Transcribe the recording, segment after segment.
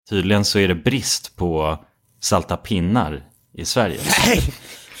tydligen så är det brist på salta pinnar i Sverige. Nej!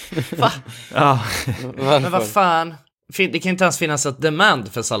 Va? Ja. Men vad fan? Det kan inte ens finnas ett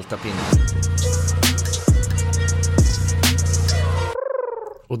demand för salta pinnar.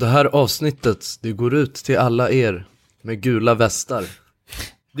 Och det här avsnittet, det går ut till alla er med gula västar.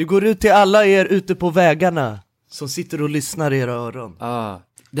 Det går ut till alla er ute på vägarna som sitter och lyssnar i era öron.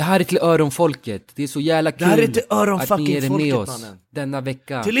 Det här är till öronfolket. Det är så jävla kul. Det här är till att ni öronfucking är med folket, oss mannen. denna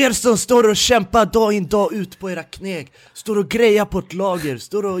vecka. Till er som står och kämpar dag in dag ut på era knäg. Står och grejar på ett lager.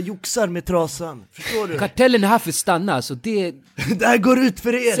 Står och joxar med trasan. Förstår du? Kartellen är här för att stanna, så det Det här går ut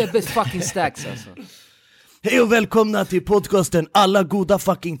för er. Sebbes fucking stacks alltså. Hej och välkomna till podcasten Alla goda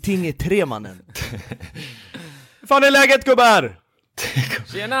fucking ting är tre, mannen. Hur fan är läget, gubbar?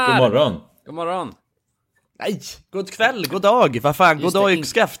 Tjena! God morgon. God morgon. Nej, god kväll, god dag. Vad fan, god dag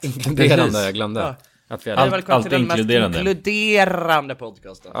yxskaft. Inkluderande, jag glömde. Ja. Att vi hade... Välkommen allt till den mest inkluderande. inkluderande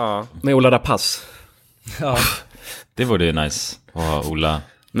podcasten. Ja, med Ola Rapace. Ja. Det vore ju nice att ha Ola.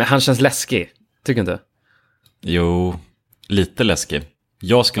 Men han känns läskig, tycker inte? Jo, lite läskig.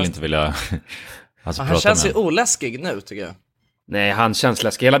 Jag skulle inte vilja alltså, Han prata känns med ju oläskig nu, tycker jag. Nej, han känns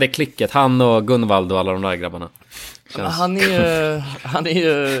läskig. Hela det klicket, han och Gunvald och alla de där grabbarna. Känns... Han är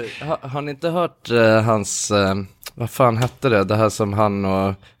ju, har ni inte hört hans, vad fan hette det? Det här som han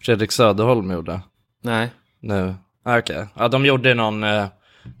och Fredrik Söderholm gjorde. Nej. Nu. Okej. Ja, de gjorde någon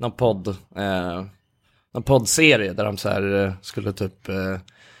poddserie där de så här skulle typ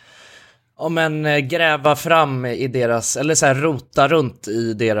gräva fram i deras, eller så här rota runt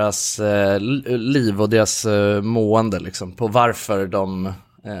i deras liv och deras mående liksom, på varför de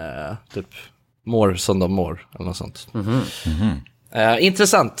typ mår som de mår eller något sånt.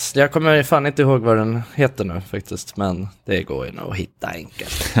 Intressant. Jag kommer fan inte ihåg vad den heter nu faktiskt, men det går ju nog att hitta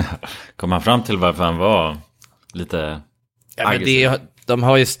enkelt. Kom han fram till varför han var lite Men de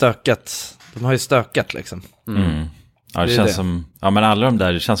har ju stökat liksom. Ja, det känns som, ja men alla de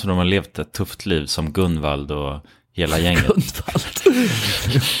där, det känns som de har levt ett tufft liv som Gunvald och hela gänget.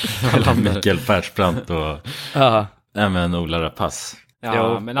 Gunvald. Mikael Persbrandt och även Ola Rapace. Ja,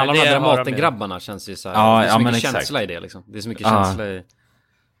 Jo, men alla de det andra har de Dramaten-grabbarna känns ju så här. Ja, det är så ja, mycket men exakt. känsla i det liksom. Det är så mycket känsla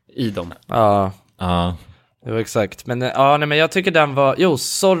i dem. Ja. Ja. Jo, exakt. Men men jag tycker den var,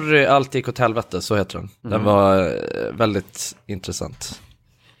 sorry, allt gick åt helvete, så heter den. Den var väldigt intressant.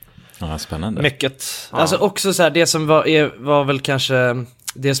 Ja, spännande. Mycket. Alltså också så här, det som var väl kanske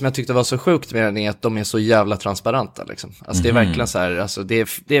det som jag tyckte var så sjukt med den är att de är så jävla transparenta liksom. Alltså det är verkligen så här, alltså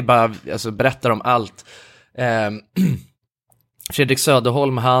det är bara, alltså berättar om allt. Fredrik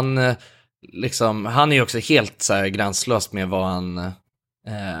Söderholm, han är ju också helt så här gränslös med vad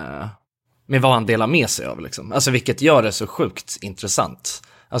han delar med sig av liksom. Alltså vilket gör det så sjukt intressant.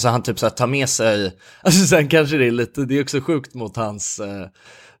 Alltså han typ så här tar med sig, alltså sen kanske det är också sjukt mot hans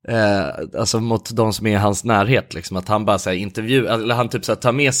alltså mot de som är i hans närhet liksom, att han bara så här eller han typ så här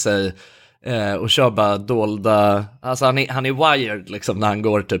tar med sig och kör bara dolda, alltså han är wired liksom när han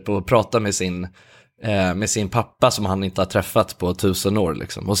går typ och pratar med sin pappa som han inte har träffat på 1000 år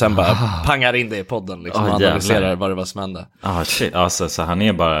liksom, och sen bara pangar in det i podden liksom, och analyserar vad det var som hände. Shit, alltså så han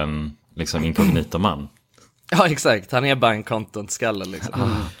är bara en liksom inkognito-man. Ja, exakt, han är bara en content-skalle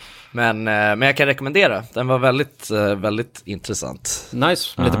liksom. Men jag kan rekommendera. Den var väldigt, väldigt intressant.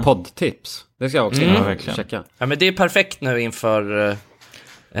 Nice, lite poddtips. Det ska jag också checka. Ja, men det är perfekt nu inför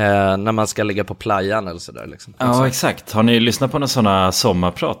när man ska ligga på playan eller sådär liksom. Ja, exakt. Har ni lyssnat på några sådana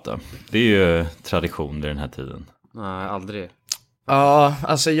sommarprat då? Det är ju tradition vid den här tiden. Nej, aldrig. Ja,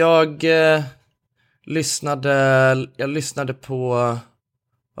 alltså jag lyssnade på,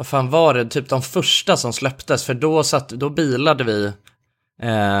 vad fan var det? Typ de första som släpptes, för då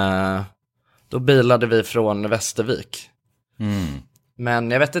bilade vi från Västervik.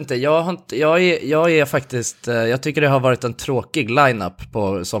 Men jag vet inte, jag är faktiskt, jag tycker det har varit en tråkig lineup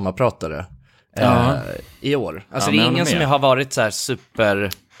på sommarpratare i år. Alltså det är ingen som jag har varit så här super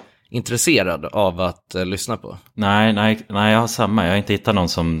intresserad av att lyssna på. Nej, jag har samma. Jag har inte hittat någon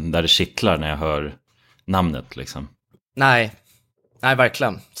som där det kittlar när jag hör namnet liksom. Nej,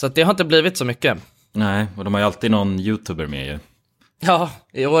 verkligen. Så att det har inte blivit så mycket. Nej, och de har ju alltid någon YouTuber med ju. Ja,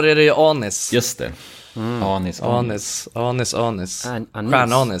 i år är det ju Anis. Just det. Anis. Stjärn-Anis.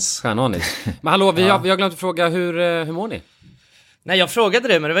 Men hallå, vi har glömt att fråga hur mår ni? Nej, jag frågade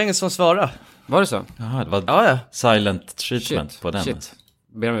det, men det var ingen som svarade. Var det så? Jaha, det var Ja. silent treatment på den. Shit.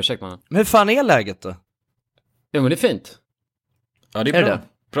 Ber om ursäkt, man. Men hur fan är läget då? Jo, men det är fint. Ja, det är bra. det?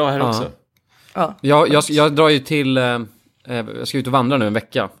 Bra här också. Ja. Jag drar ju till, jag ska ut och vandra nu en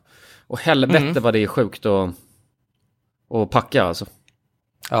vecka. Och helvete vad det är sjukt att packa alltså.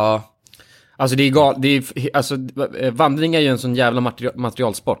 Ja. Alltså alltså vandring är ju en sån jävla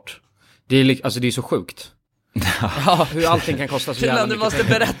materialsport. Det är alltså det är så sjukt. Ja, hur allting kan kosta så jävla mycket.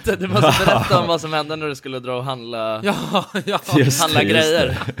 Du måste berätta om vad som hände när du skulle dra och handla handla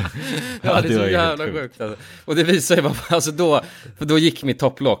grejer. Ja, det är så jävla sjukt alltså. Och det visar ju bara, alltså då gick mitt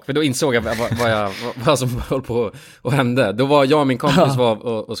topplock, för då insåg jag vad som höll på och hände. Då var jag och min kompis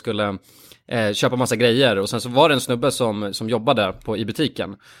och skulle köpa massa grejer, och sen så var det en snubbe som jobbade i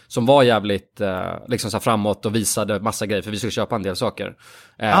butiken som var jävligt liksom så här framåt och visade massa grejer, för vi skulle köpa en del saker.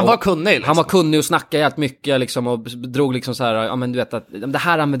 Han var kunnig liksom. Han var kunnig och snackade helt mycket liksom, och drog liksom så här, ja men du vet att det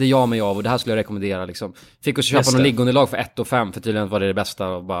här använder jag mig av och det här skulle jag rekommendera liksom. Fick oss köpa någon liggunderlag för 1 500, för tydligen var det bästa,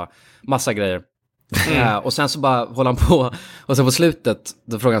 och bara massa grejer. Och sen så bara håller han på, och så på slutet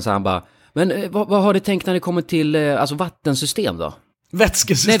då frågar han så här, han bara, men vad har du tänkt när det kommer till alltså vattensystem då?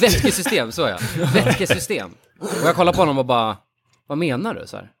 Vätskesystem, så ja. Vätskesystem. Och jag kollar på honom och bara, vad menar du?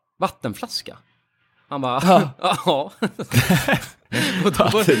 Så här, vattenflaska? Han bara, ja. Och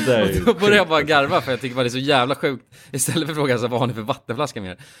då började jag bara garva, för jag tycker bara det är så jävla sjukt. Istället för att fråga så, vad har ni för vattenflaska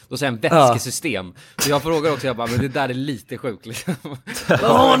mer? Då säger han vätskesystem. Så jag frågar också, jag bara, men det där är lite sjukt liksom. Vad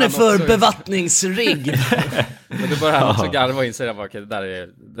har ni för bevattningsrigg? Och då började han också garva och inser, jag bara, okej, det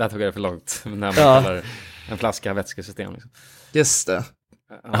där tog jag för långt. När man kallar en flaska vätskesystem liksom. Just det.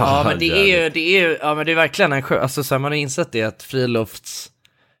 Ja, men det är verkligen en alltså så här, man har insett det att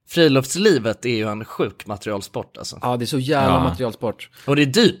friluftslivet är ju en sjuk materialsport alltså. Ja, det är så jävla materialsport. Och det är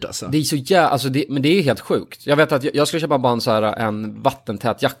dyrt alltså. Det är så jävla, alltså men det är helt sjukt. Jag vet att jag skulle köpa bara en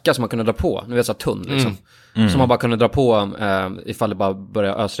vattentät jacka som man kunde dra på. Nu vet så tunn liksom. Som man bara kunde dra på ifall det bara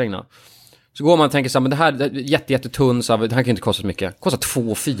börjar ösregna. Så går man och tänker så här, men det här är jättetunn, så här, det här kan inte kosta så mycket. Kostar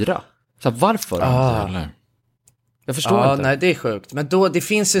 2 400. Så här, varför? Jag förstår inte. Nej, det är sjukt. Men då, det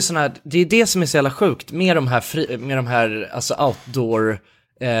finns ju såna här, det är det som är så jävla sjukt med de här alltså outdoor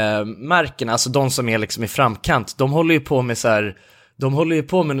märkena, alltså de som är liksom i framkant. De håller ju på med så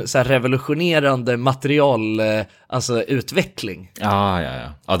här revolutionerande material alltså utveckling. Ja,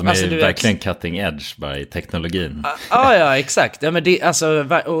 de är alltså, ju verkligen cutting edge bara i teknologin. Ja, exakt. Ja, men det, alltså,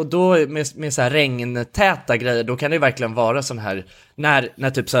 och då med så här regntäta grejer, då kan det ju verkligen vara sån här när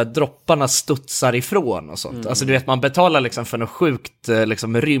typ så här dropparna studsar ifrån och sånt. Alltså du vet, man betalar liksom för något sjukt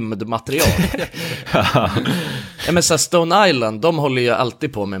liksom rymdmaterial. Ja, men så här Stone Island, de håller ju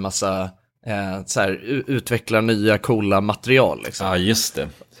alltid på med massa så här, utvecklar nya coola material liksom. Ja, just det.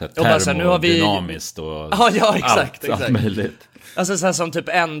 Termodynamiskt och exakt. Allt möjligt. Alltså så här, som typ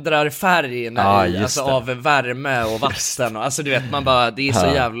ändrar färgen alltså, av värme och vatten och, alltså du vet, man bara, det är så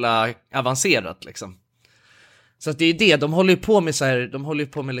jävla avancerat liksom. Så att det är det, de håller ju på med så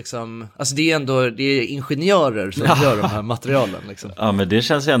här, liksom, alltså det är ingenjörer som gör de här materialen liksom. Ja, men det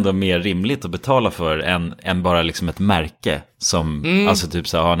känns ju ändå mer rimligt att betala för än bara liksom ett märke som, alltså typ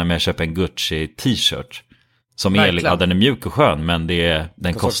så här, när jag köper en Gucci t-shirt som är, den är mjuk och skön, men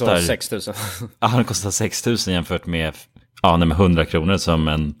den kostar 6 000. Ja, den kostar 6 000 jämfört med 100 kronor som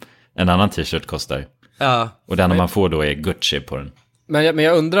en annan t-shirt kostar. Ja. Och den man får då är Gucci på den. Men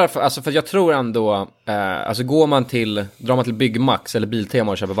jag undrar, för jag tror ändå, alltså drar man till Byggmax eller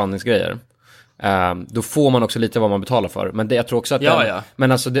Biltema och köper vandringsgrejer, då får man också lite vad man betalar för. Men jag tror också att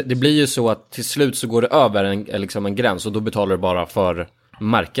men alltså det blir ju så att till slut så går det över en gräns, och då betalar du bara för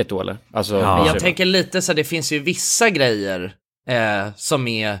märket då, eller? Alltså, jag tänker lite så, det finns ju vissa grejer som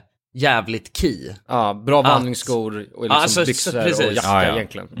är jävligt key. Ja, bra vandringsskor och liksom alltså, byxor och jacka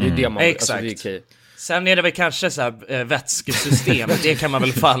egentligen. Det är det man, exakt. Alltså, det är key. Sen är det väl kanske så här vätskesystem. Det kan man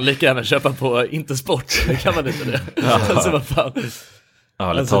väl fan lika gärna köpa på Intersport. Det kan man inte det. Alltså vad fan.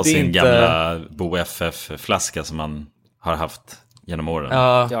 Ja, eller ta sin gamla Bo FF-flaska som man har haft genom åren.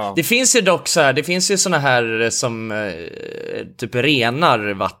 Ja. Det finns ju dock så här, det finns ju såna här som typ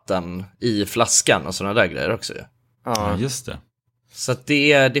renar vatten i flaskan och såna där grejer också. Ja, just det. Så att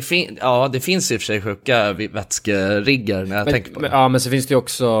det finns ju i och för sig sjuka vätskeriggar när jag tänker på det. Ja, men så finns det ju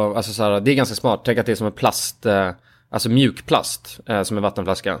också, alltså så här, det är ganska smart. Tänk att det är som en plast, alltså mjukplast som är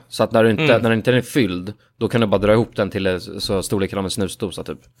vattenflaska. Så att när den inte är fylld, då kan du bara dra ihop den till så storleken av en snusdosa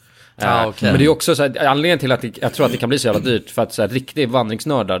typ. Okay. Men det är också så här, anledningen till att jag tror att det kan bli så jävla dyrt, för att så här, riktiga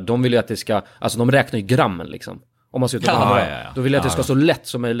vandringsnördar, de vill ju att det ska, alltså de räknar ju grammen liksom. Om man ska ut och vandra. Då vill jag att det ska så lätt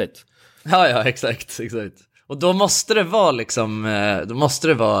som möjligt. Ja, exakt. Och då måste det vara liksom,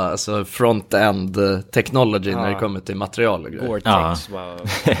 alltså front-end technology när det kommer till material och grejer. Gore-Tex, wow.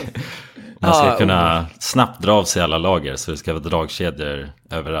 Man ska kunna snabbt dra av sig alla lager, så det ska vara dragkedjor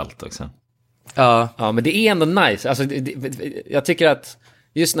överallt också. Ja, men det är ändå nice. Alltså, jag tycker att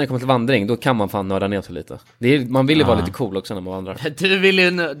just när det kommer till vandring, då kan man fan nörda ner sig lite. Man vill ju vara lite cool också när man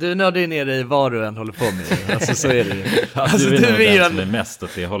vandrar. Du nördar ju ner dig i vad du än håller på med. Alltså så är det ju. Alltså, du är den som är mest åt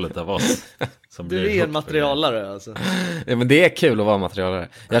det hållet av oss. Som du är en materialare alltså. Ja, men det är kul att vara materialare.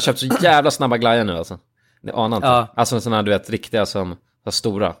 Jag har köpt så jävla snabba glajjor nu alltså. Ni anar inte. Ja. Alltså sådana här, du vet, riktiga som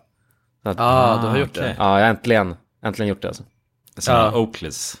stora. Du har gjort det. Ja, jag har äntligen gjort det alltså. Sådana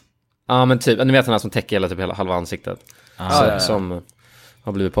Oakleys. Ja, men typ, ni vet den här som täcker hela halva ansiktet. Som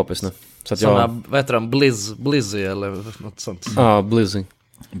har blivit poppis nu. Så att såna, vad heter de? Blizzy eller något sånt. Ja, Blizzy.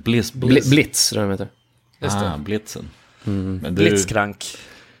 Blitz, tror jag de heter. Just det. Blitzen. Men Blitzkrank.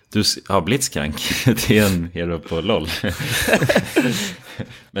 Blitzkrank. Det är en hero på LOL.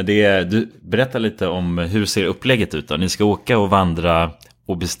 Men du berättar lite om hur ser upplägget ut då? Ni ska åka och vandra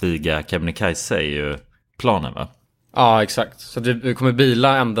och bestiga Kebnekaise är ju planen, va? Ja, exakt. Så vi kommer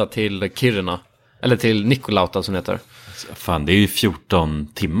bila ända till Kiruna. Eller till Nikolauta som det heter. Fan, det är ju 14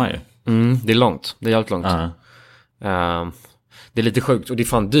 timmar ju. Det är långt. Det är jävligt långt. Det är lite sjukt. Och det är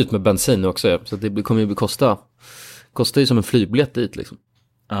fan dyrt med bensin också. Så det kommer ju kostar ju som en flygbiljett dit liksom.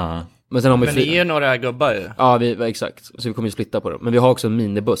 Men sen har det är ju några gubbar ju. Ja, exakt. Så vi kommer ju splitta på det. Men vi har också en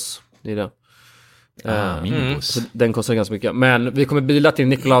minibuss. Det är det. Så den kostar ganska mycket. Men vi kommer bila till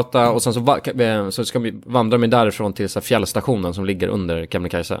Nikolauta och sen så ska vi vandra med därifrån till så fjällstationen som ligger under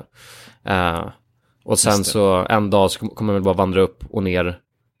Kebnekaise. Och sen så en dag så kommer vi bara vandra upp och ner,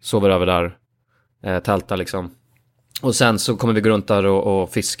 sover över där, tälta liksom. Och sen så kommer vi gå runt där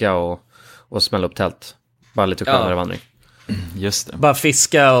och fiska och smälla upp tält. Bara lite skönare vandring. Just det. Bara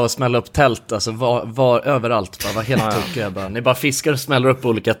fiska och smälla upp tält, alltså var överallt, bara var helt tokiga bara. Ni bara fiskar och smäller upp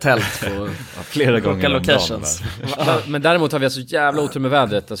olika tält på flera gånger locations. Men däremot har vi så jävla otur med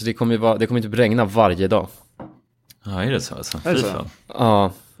vädret, alltså det kommer inte regna varje dag. Ja, är det så alltså?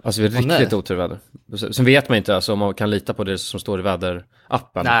 Ja, alltså vi är riktigt otur väder. Sen vet man inte alltså, om man kan lita på det som står i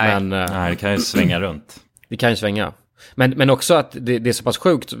väderappen. Nej, det kan ju svänga runt. Det kan ju svänga. Men också att det är så pass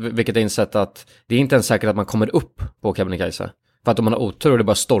sjukt, vilket jag insett att det är inte ens säkert att man kommer upp på Kebnekaise. För att om man har otur och det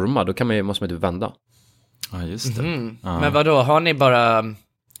bara stormar, då måste man inte vända. Ja, just det. Men vadå, har ni bara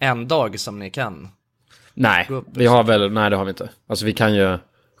en dag som ni kan? Nej, det har vi inte. Alltså vi kan ju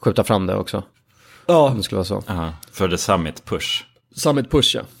skjuta fram det också. Ja. Det skulle vara så. För the summit push. Summit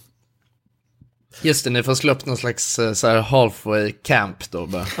push, ja. Just det, ni får slå upp någon slags så här halfway camp då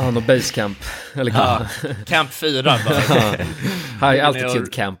bara. Ja, någon base camp. Eller camp 4 bara. High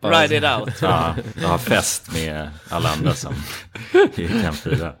altitude camp. Ride it out. Ja, fest med alla andra som i camp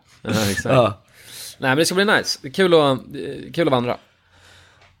 4. Ja, exakt. Ja. Nej, men det ska bli nice. Det är kul att vandra.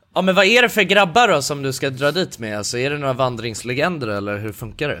 Ja, men vad är det för grabbar då som du ska dra dit med? Alltså, är det några vandringslegender eller hur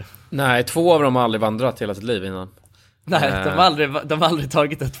funkar det? Nej, 2 av dem har aldrig vandrat hela sitt liv innan. Nej, de har aldrig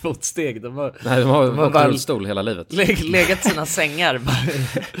tagit ett fotsteg. De har bara rullstol hela livet. Legat sina sängar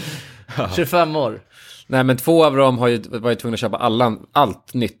 25 år. Nej, men 2 av dem var ju tvungna att köpa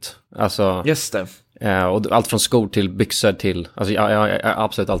allt nytt. Alltså, just det. Och allt från skor till byxor till alltså,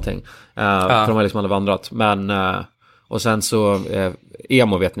 absolut allting. För de har liksom aldrig vandrat. Men och sen så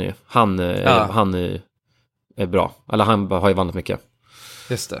Emo vet ni, han är bra. Eller han har ju vandrat mycket.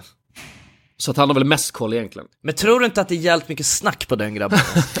 Just det. Så att han har väl mest koll egentligen. Men tror du inte att det är jävligt mycket snack på den grabben?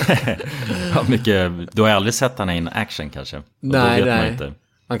 Ja, mycket. Du har aldrig sett han in action kanske. Och nej, då vet nej. Man inte.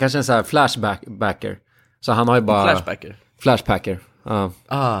 Han kanske är en sån här flashbacker. Så han har ju bara... Flashpacker.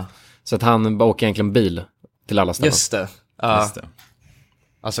 Ja. Så att han bara åker egentligen bil till alla ställen. Just det. Just det.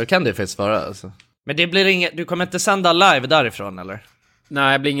 Alltså kan det faktiskt vara alltså. Men det blir du kommer inte sända live därifrån eller?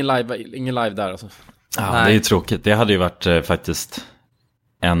 Nej, det blir ingen live där alltså. Ja, det är ju tråkigt. Det hade ju varit faktiskt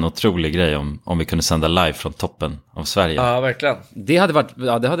en otrolig grej om vi kunde sända live från toppen av Sverige. Ja, verkligen. Det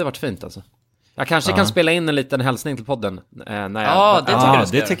hade varit fint alltså. Jag kanske kan spela in en liten hälsning till podden.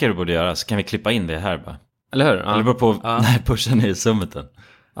 Det tycker du borde göra. Så kan vi klippa in det här bara. Eller hur? Eller bara på när pushen är i summiten.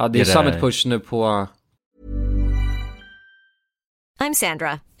 Ja, det är summit push nu på... I'm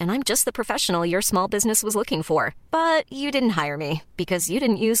Sandra, and I'm just the professional your small business was looking for. But you didn't hire me, because you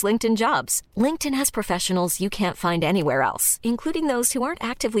didn't use LinkedIn Jobs. LinkedIn has professionals you can't find anywhere else, including those who aren't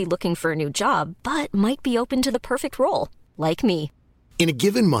actively looking for a new job, but might be open to the perfect role, like me. In a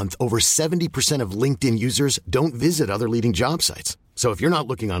given month, over 70% of LinkedIn users don't visit other leading job sites. So if you're not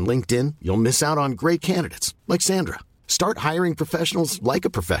looking on LinkedIn, you'll miss out on great candidates, like Sandra. Start hiring professionals like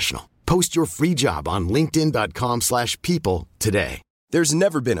a professional. Post your free job on linkedin.com/people today. There's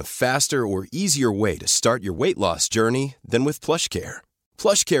never been a faster or easier way to start your weight loss journey than with PlushCare.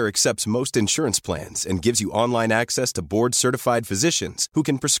 PlushCare accepts most insurance plans and gives you online access to board-certified physicians who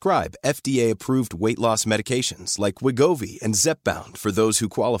can prescribe FDA-approved weight loss medications like Wegovy and Zepbound for those who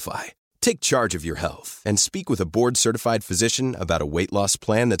qualify. Take charge of your health and speak with a board-certified physician about a weight loss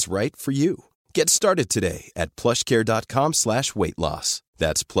plan that's right for you. Get started today at plushcare.com/weight-loss.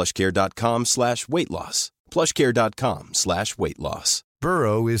 That's plushcare.com/weight-loss. plushcare.com/weight-loss.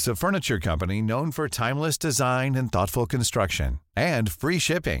 Burrow is a furniture company known for timeless design and thoughtful construction, and free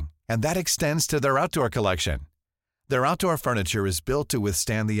shipping, and that extends to their outdoor collection. Their outdoor furniture is built to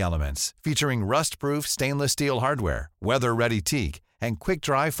withstand the elements, featuring rust-proof stainless steel hardware, weather-ready teak, and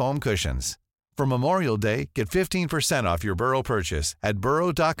quick-dry foam cushions. For Memorial Day, get 15% off your Burrow purchase at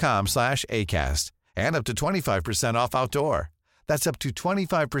burrow.com/acast, and up to 25% off outdoor. That's up to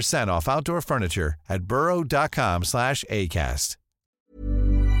 25% off outdoor furniture at burrow.com/acast.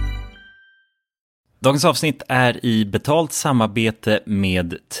 Dagens avsnitt är i betalt samarbete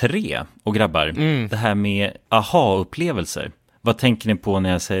med 3. Och grabbar, det här med aha-upplevelser. Vad tänker ni på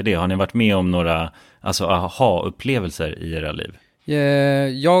när jag säger det? Har ni varit med om några aha-upplevelser i era liv?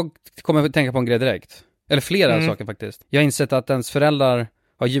 Jag kommer att tänka på en grej direkt. Eller flera saker faktiskt. Jag har insett att ens föräldrar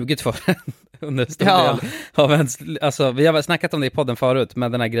har ljugit för en under stor del av ens... Alltså, vi har snackat om det i podden förut,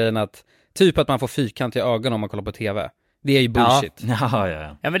 med den här grejen att typ att man får fyrkant i ögonen om man kollar på tv. Det är ju bullshit.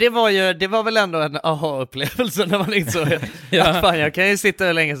 Ja, men det var väl ändå en aha-upplevelse när man insåg att fan, jag kan ju sitta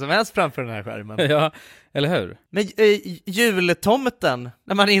hur länge som helst framför den här skärmen. Ja, eller hur? Men jultomten,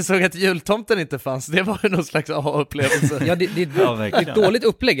 när man insåg att jultomten inte fanns, det var ju någon slags aha-upplevelse. Ja, det är ett dåligt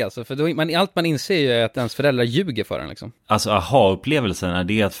upplägg alltså, för då, allt man inser ju är att ens föräldrar ljuger för en liksom. Alltså aha-upplevelsen, är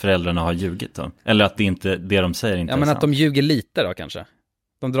det att föräldrarna har ljugit då? Eller att det inte, det de säger inte är men sant? Att de ljuger lite då kanske.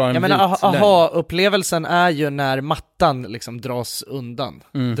 De drar en aha-upplevelsen är ju när mattan liksom dras undan,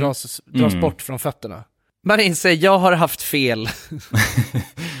 dras bort från fötterna. Man inser, jag har haft fel.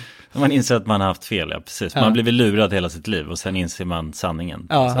 Man inser att man har haft fel, ja precis. Man har blivit lurad hela sitt liv och sen inser man sanningen.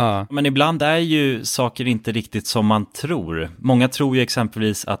 Men ibland är ju saker inte riktigt som man tror. Många tror ju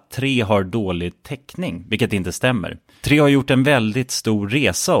exempelvis att 3 har dålig täckning, vilket inte stämmer. 3 har gjort en väldigt stor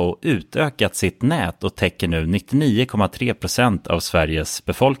resa och utökat sitt nät och täcker nu 99,3% av Sveriges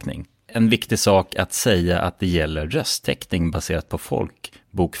befolkning. En viktig sak att säga att det gäller rösttäckning baserat på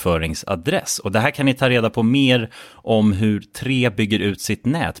folkbokföringsadress. Och det här kan ni ta reda på mer om hur 3 bygger ut sitt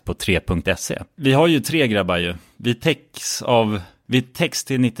nät på 3.se. Vi har ju 3 grabbar ju. Vi täcks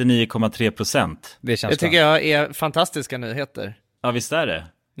till 99,3%. Det tycker jag är fantastiska nyheter. Ja, visst är det.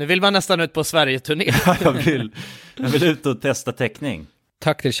 Nu vill man nästan ut på Sverige-turné. jag vill ut och testa täckning.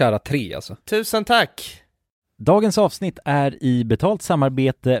 Tack till kära 3 alltså. Tusen tack. Dagens avsnitt är i betalt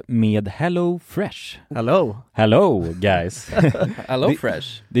samarbete med Hello Fresh. Hello guys. Hello Fresh.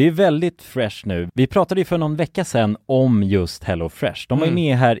 Det är väldigt fresh nu. Vi pratade ju för någon vecka sedan om just Hello Fresh. De var ju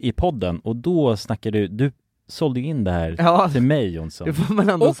med här i podden och då snackade du sålde in det här till mig, Jonsson. Det får man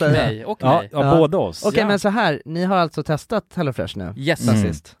ändå säga. Och mig. Ja, båda oss. Okej, men så här, ni har alltså testat Hello Fresh nu? Yes.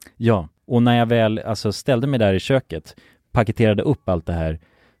 Sist. Ja, och när jag väl ställde mig där i köket, paketerade upp allt det här,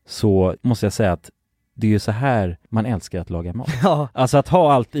 så måste jag säga att det är ju så här man älskar att laga mat. Ja. Alltså att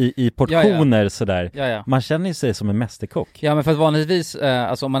ha allt i portioner sådär. Ja. Man känner ju sig som en mästerkock. Ja, men för att vanligtvis,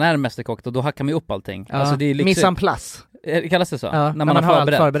 alltså om man är en mästerkock då hackar man ju upp allting. Ja. Alltså det är liksom... Mise en place. Kallas det så? Ja, när man har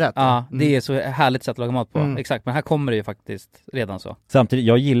förberett. Ja, det är så härligt sätt att laga mat på. Exakt, men här kommer det ju faktiskt redan så. Samtidigt,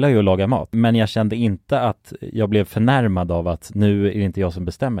 jag gillar ju att laga mat, men jag kände inte att jag blev förnärmad av att nu är det inte jag som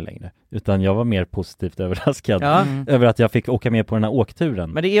bestämmer längre. Utan jag var mer positivt överraskad över att jag fick åka med på den här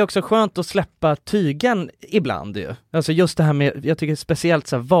åkturen. Men det är också skönt att släppa tygen ibland ju. Alltså just det här med, jag tycker speciellt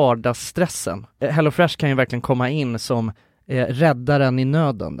så här vardagsstressen. HelloFresh kan ju verkligen komma in som räddaren i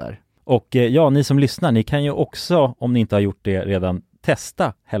nöden där. Och ja, ni som lyssnar, ni kan ju också, om ni inte har gjort det redan,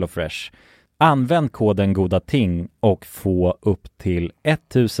 testa HelloFresh. Använd koden GODATING och få upp till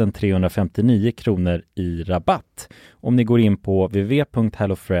 1359 kronor i rabatt om ni går in på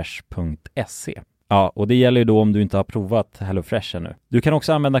www.hellofresh.se. Ja, och det gäller ju då om du inte har provat HelloFresh ännu. Du kan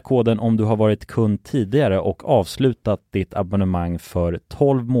också använda koden om du har varit kund tidigare och avslutat ditt abonnemang för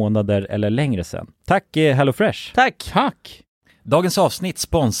 12 månader eller längre sedan. Tack HelloFresh! Tack! Dagens avsnitt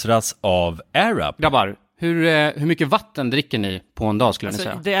sponsras av AirUp. Grabbar, hur mycket vatten dricker ni på en dag skulle ni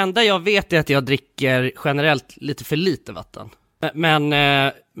säga? Det enda jag vet är att jag dricker generellt lite för lite vatten. Men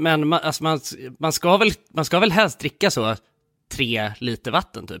man ska väl helst dricka så 3 liter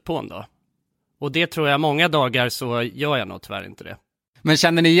vatten typ på en dag. Och det tror jag många dagar så gör jag nog tyvärr inte det. Men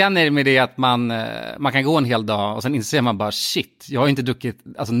känner ni igen er med det att man kan gå en hel dag och sen inser man bara shit, jag har inte druckit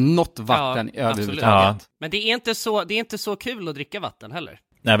alltså något vatten överhuvudtaget. Ja. Men det är inte så kul att dricka vatten heller.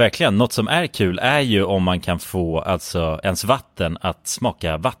 Nej, verkligen. Något som är kul är ju om man kan få alltså ens vatten att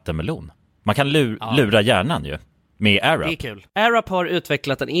smaka vattenmelon. Man kan lura hjärnan ju med AirUp. Det är kul. AirUp har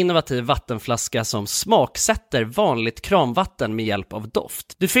utvecklat en innovativ vattenflaska som smaksätter vanligt kranvatten med hjälp av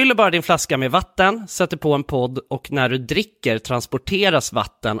doft. Du fyller bara din flaska med vatten, sätter på en podd och när du dricker transporteras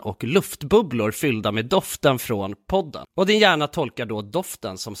vatten och luftbubblor fyllda med doften från podden. Och din hjärna tolkar då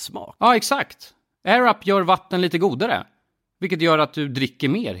doften som smak. Ja, exakt. AirUp gör vatten lite godare, vilket gör att du dricker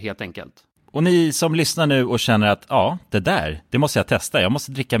mer helt enkelt. Och ni som lyssnar nu och känner att det måste jag testa. Jag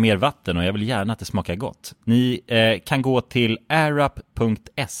måste dricka mer vatten och jag vill gärna att det smakar gott. Ni kan gå till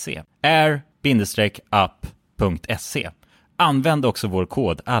airup.se. air-up.se. Använd också vår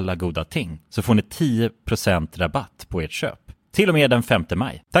kod alla goda ting så får ni 10% rabatt på ert köp. Till och med den 5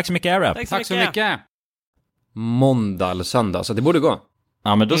 maj. Tack så mycket AirUp. Tack så mycket. Måndag eller söndag, så det borde gå.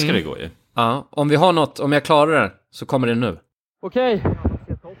 Ja, men då ska det gå ju. Ja, om vi har något, om jag klarar det så kommer det nu. Okej.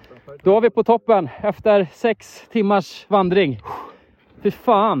 Då är vi på toppen efter 6 timmars vandring. Fy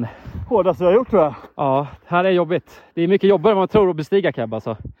fan. Hårdaste jag har gjort, tror jag. Ja, här är jobbigt. Det är mycket jobbigare än man tror att bestiga, Keb,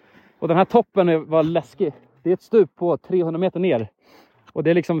 alltså. Och den här toppen var läskig. Det är ett stup på 300 meter ner. Och det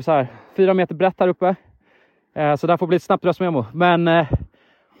är liksom så här 4 meter brett här uppe. Så där får bli ett snabbt röstmemo. Men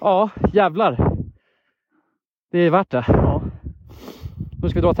ja, jävlar. Det är värt det. Ja. Nu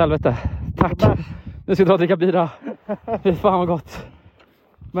ska vi dra åt helvete. Tack. Nu ska vi dra och dricka bira. Fy fan vad gott.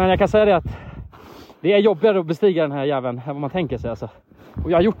 Men jag kan säga det att det är jobbigare att bestiga den här jäveln än vad man tänker sig, alltså.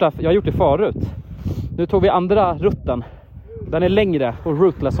 Och jag har gjort det förut. Nu tog vi andra rutten. Den är längre och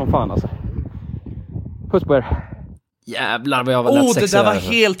rootless som fan, alltså. Puss på er. Jävlar vad jag var lätt det där var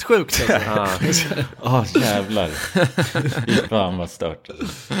helt sjukt, alltså. Jävlar. Fy fan vad stört.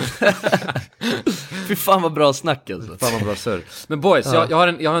 Fy fan vad bra snack, alltså. Fan vad bra surr. Men boys, jag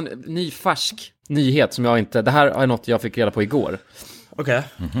har en ny färsk nyhet som jag inte... Det här är något jag fick reda på igår. Okej.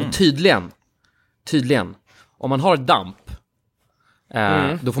 Och tydligen, om man har damp,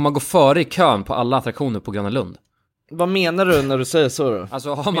 då får man gå före i kön på alla attraktioner på Gröna Lund. Vad menar du när du säger så då?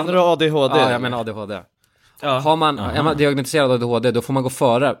 Alltså, har menar du ADHD? Ja, jag menar ADHD. Ja. Är man diagnostiserad ADHD, då får man gå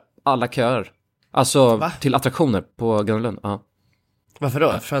före alla köer. Alltså till attraktioner på Gröna Lund. Ja. Varför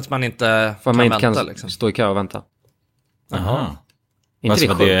då? För att man inte kan liksom. Stå i kö och vänta. Jaha. Inte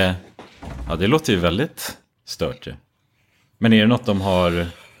alltså, det sjukt? Det låter ju väldigt stört ju. Men är det något de har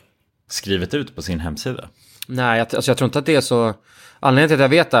skrivit ut på sin hemsida? Nej, jag tror inte att det är så... Anledningen till att jag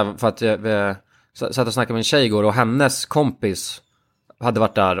vet det för att jag satt och snackade med en tjej igår och hennes kompis hade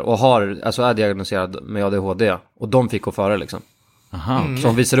varit där och är diagnostiserad med ADHD. Och de fick gå före liksom. Aha. Så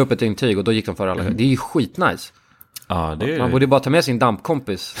de visade upp ett intyg och då gick de före alla. Det är ju skitnice. Ja, det är... Man borde bara ta med sin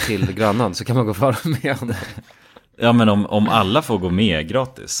dampkompis till Grönan så kan man gå före med honom. Ja, men om alla får gå med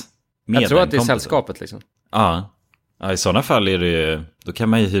gratis. Med jag tror att det är kompisen. sällskapet liksom. Ja, i sådana fall är det ju... Då kan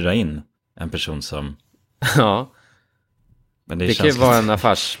man ju hyra in en person som... Ja. Men det kan ju vara en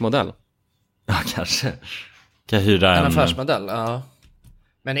affärsmodell. Ja, kanske. Kan jag hyra en affärsmodell, ja.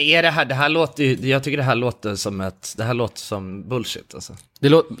 Men är det här låter ju... Jag tycker det här låter som bullshit, alltså. Det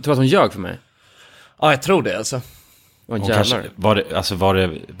tror att hon ljög för mig. Ja, jag tror det, alltså. Kanske,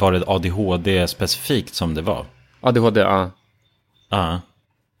 var det ADHD specifikt som det var? ADHD, ja. Ja.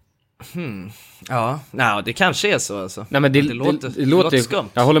 Ja, det kanske är så, alltså. Nej, men det låter skumt.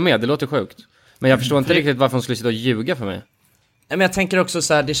 Jag håller med, det låter sjukt. Men jag förstår inte riktigt varför hon skulle sitta och ljuga för mig. Nej, men jag tänker också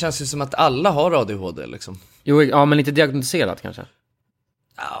så här, det känns ju som att alla har ADHD, liksom. Jo, ja, men inte diagnostiserat kanske.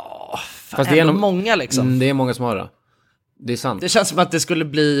 Ja, fast det är nog många, liksom. Det är många som har det. Det är sant. Det känns som att det skulle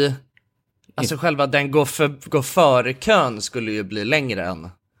bli... Alltså själva den gå före kön skulle ju bli längre än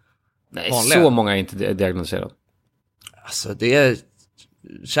nej, vanliga. Så många är inte diagnostiserade. Alltså det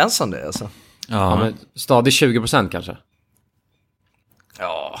känns som det, alltså. Ja, men stadigt 20% kanske.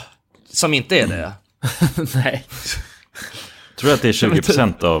 Ja, som inte är det. Nej. Tror du att det är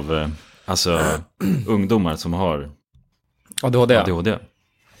 20% av ungdomar som har ADHD?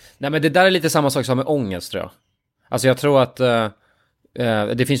 Nej, men det där är lite samma sak som med ångest, tror jag. Alltså jag tror att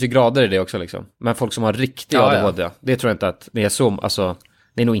det finns ju grader i det också liksom. Men folk som har riktig ADHD, det tror jag inte att det är så, alltså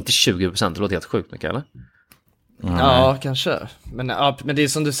det är nog inte 20%, det låter helt sjukt mycket, eller? Ja, kanske. Men det är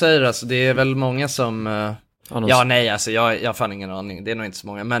som du säger, alltså det är väl många som alltså jag har fan ingen aning. Det är nog inte så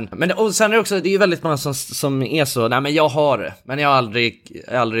många, men och sen är det också, det är ju väldigt många som är så, nej men jag har det, men jag har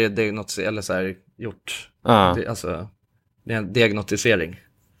aldrig diagnostiserat eller så här gjort alltså det är en diagnostisering.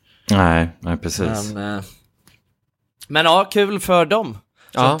 Nej, precis. Men ja, kul för dem.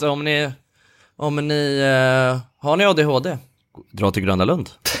 Så att om ni har ni ADHD, dra till Gröna Lund.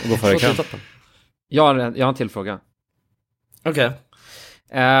 Gå för det. Jag har en till fråga. Okej.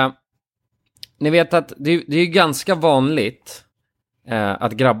 Ni vet att det är ganska vanligt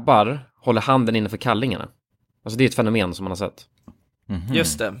att grabbar håller handen innanför kallingarna. Alltså det är ett fenomen som man har sett.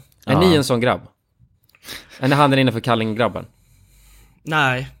 Just det. Är ni en sån grabb? Är handen innanför kallinggrabben?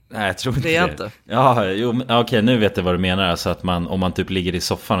 Nej, jag tror inte det är inte. Ja, okej, nu vet jag vad du menar. Alltså att om man typ ligger i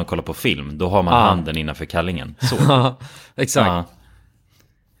soffan och kollar på film, då har man handen innanför kallingen. Så. Exakt.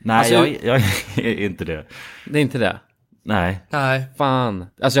 Nej, alltså, jag är inte det. Det är inte det? Nej. Fan.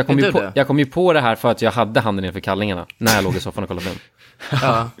 Alltså jag kom ju på det här för att jag hade handen innanför kallingarna när jag låg i soffan och kollade film.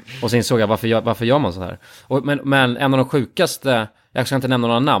 Ja. Och sen såg jag varför gör man så här. Men en av de sjukaste, jag ska inte nämna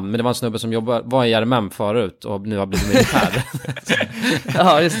några namn, men det var en snubbe som var i RMM förut och nu har blivit militär.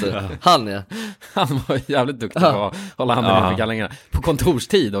 Ja, just det. Han var jävligt duktig på att hålla handen innanför kallingarna. På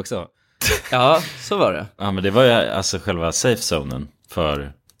kontorstid också. Ja, så var det. Ja, men det var ju alltså själva safe zonen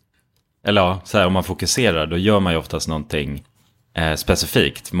för... Eller ja, så här, om man fokuserar, då gör man ju oftast någonting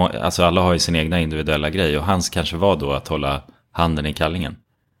specifikt. Alltså alla har ju sin egna individuella grej, och hans kanske var då att hålla handen i kallingen.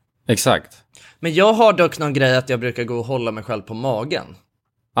 Exakt. Men jag har dock någon grej att jag brukar gå och hålla mig själv på magen.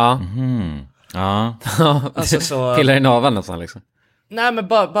 Ja. Ja. Alltså så... Pillar i naveln nästan liksom. Nej, men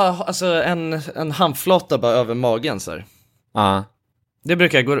bara alltså en handflata bara över magen så här. Ja. Det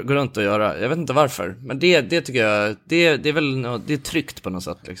brukar jag gå runt och göra. Jag vet inte varför. Men det tycker jag, det är väl det är tryggt på något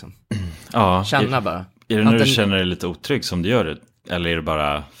sätt liksom. Ja. Känna bara. Är det när du känner dig lite otrygg som du gör det? Eller är det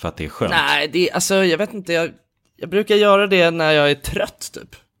bara för att det är skönt? Nej, alltså jag vet inte. Jag brukar göra det när jag är trött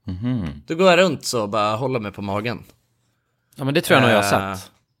typ. Då går jag runt så och bara håller mig på magen. Ja, men det tror jag nog jag har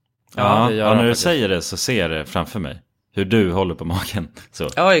sett. Ja, när du säger det så ser jag det framför mig. Hur du håller på magen. Så.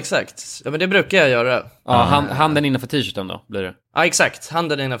 Ja, exakt. Ja, men det brukar jag göra. Ja, handen innanför t-shirten då blir det. Ja, exakt.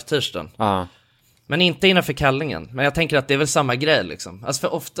 Handen innanför t-shirten. Ja. Men inte innanför kallingen. Men jag tänker att det är väl samma grej liksom. Alltså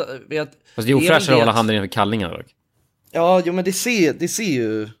för ofta... Fast det är ofräschare att hålla handen innanför kallingen dock. Ja, jo men det ser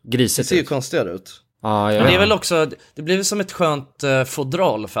ju... Grisigt. Det ser ju konstigare ut. Ja, men det är väl också... Det blir väl som ett skönt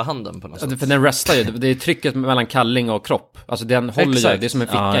fodral för handen på något sätt. För den restar ju. Det är trycket mellan kalling och kropp. Alltså den håller ju. Det är som en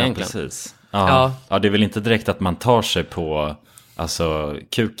ficka egentligen. Precis. Ja, det är väl inte direkt att man tar sig på alltså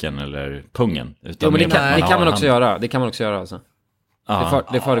kuken eller pungen, utan jo, men det kan man också göra. Det kan man också göra alltså.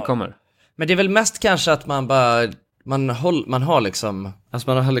 Det förekommer. Men det är väl mest kanske att man bara man har liksom,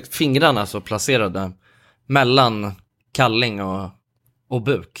 alltså man har fingrarna så placerade mellan kalling och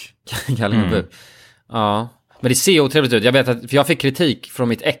buk. Kalling och buk. Ja. Men det ser otrevligt ut. Jag vet att, för jag fick kritik från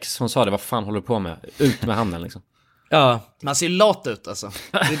mitt ex. Hon sa det, vad fan håller du på med? Ut med handen liksom. Ja, man ser lat ut alltså.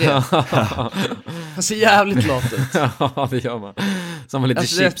 Det är det. Man ser jävligt lat ut. Ja, det gör man. Som lite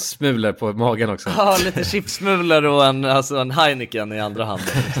alltså, chipsmulor på magen också. Ja, lite chipsmulor och en Heineken i andra handen.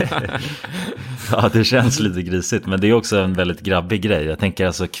 Ja, det känns lite grisigt. Men det är också en väldigt grabbig grej. Jag tänker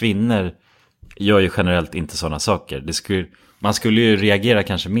alltså, kvinnor gör ju generellt inte sådana saker. Man skulle ju reagera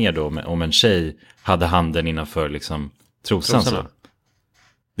kanske mer då om en tjej hade handen innanför liksom trosan. Så.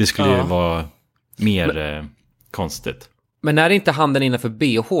 Det skulle ju vara mer konstigt. Men är det inte handen innanför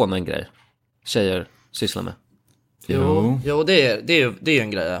BH en grej tjejer sysslar med? Jo, det är ju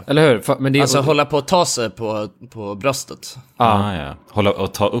en grej. Eller hur? Men det är, alltså hålla på att ta sig på bröstet. Ja. Hålla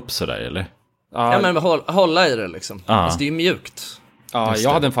och ta upp sådär, eller? Ja, men hålla i det liksom. Alltså det är ju mjukt. Ja,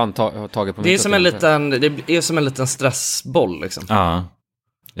 jag hade en fan tagit på mig. Det är som en liten stressboll liksom. Ja,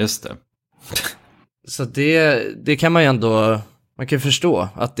 just det. Så det kan man ju ändå, man kan ju förstå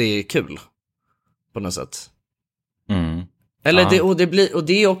att det är kul på något sätt. Eller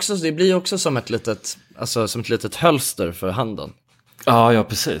det blir också som ett litet hölster för handen. Ja,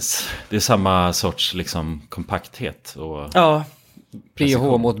 precis. Det är samma sorts liksom kompakthet och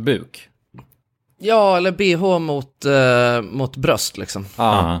BH mot buk. Ja, eller BH mot bröst liksom.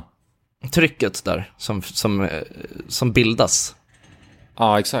 Ja. Trycket där som bildas.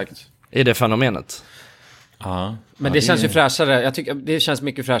 Ja, exakt. I det fenomenet. Ja. Men det känns ju fräschare. Jag tycker det känns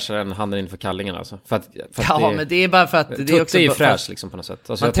mycket fräschare än handen inför kallingen alltså. För att men det är bara för att det är också är fräsch liksom på något sätt.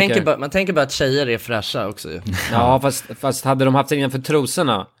 Alltså, man tänker bara att tjejer är fräscha också ju. Ja, fast hade de haft det innanför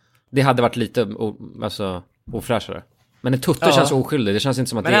trosorna, det hade varit lite ofräschare. Men en tutte känns oskyldig. Det känns inte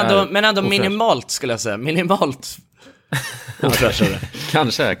som att men ändå minimalt skulle jag säga. Minimalt ofräschare.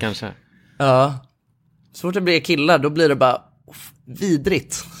 Kanske. Ja. Så fort det blir killar, då blir det bara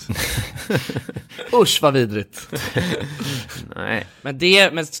vidrigt. Usch vad vidrigt. Nej. Men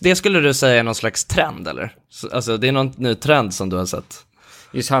det skulle du säga är någon slags trend eller? Alltså det är någon ny trend som du har sett.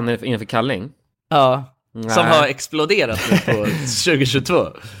 Just han inför kalling? Ja. Nej. Som har exploderat nu på 2022.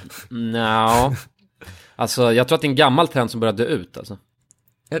 No. Alltså jag tror att det är en gammal trend som börjar dö ut alltså.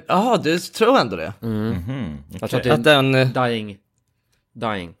 Jaha, du tror ändå det? Okay. Jag tror att det är att den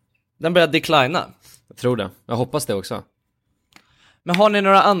dying. Den börjar declina. Jag tror det. Jag hoppas det också. Men har ni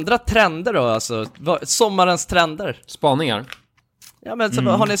några andra trender då? Alltså, sommarens trender? Spaningar? Ja, men så,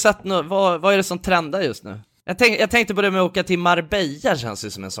 har ni sett vad är det som trendar just nu? Jag tänkte på det med att åka till Marbella, känns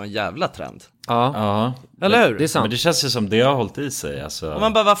det som en sån jävla trend. Ja. Eller hur? Det är sant. Men det känns ju som det har hållit i sig. Alltså, Och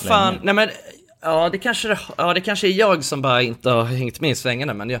man bara, vad fan, länge. nej men, det kanske är jag som bara inte har hängt med i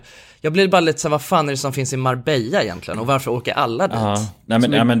svängarna, men jag blir bara lite så här, vad fan är det som finns i Marbella egentligen? Och varför åker alla dit? Ja.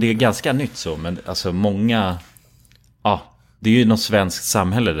 Nej, men det är ganska nytt så, men alltså många, det är ju något svenskt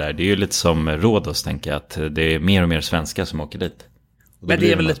samhälle där. Det är ju lite som Rhodos, tänker jag, att det är mer och mer svenskar som åker dit. Men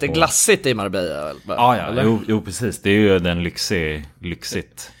det är väl lite glassigt i Marbella? Jo, precis. Det är ju den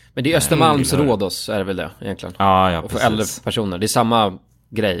lyxigt. Men det är Östermalms Rhodos är det väl det egentligen? Ja, och för precis. äldre personer. Det är samma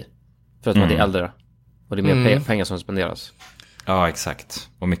grej. Förutom att det är äldre. Och det är mer pengar som spenderas. Ja, exakt.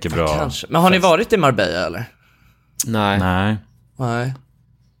 Och mycket bra. Kanske. Men har ni varit i Marbella eller? Nej. Nej,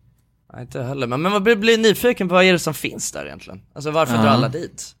 inte heller. Men man blir nyfiken på vad är det som finns där egentligen? Alltså varför drar alla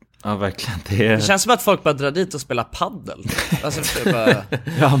dit? Ja, verkligen. Det känns som att folk bara drar dit och spelar paddel. Alltså,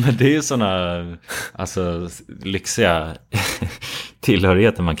 Ja, men det är ju sådana lyxiga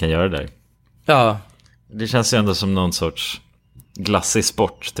tillhörigheter man kan göra där. Ja. Det känns ju ändå som någon sorts glassig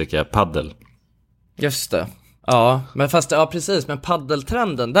sport, tycker jag, paddel. Just det. Ja, men precis, men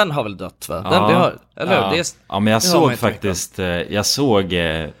paddeltrenden, den har väl dött, va? Den, det har, eller hur? Ja. Det är, Ja, men jag det har man såg inte faktiskt, jag såg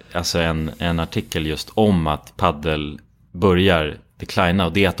alltså en artikel just om att paddel börjar declina,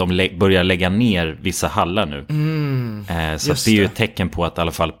 och det är att de börjar lägga ner vissa hallar nu. Så att det är ju ett tecken på att i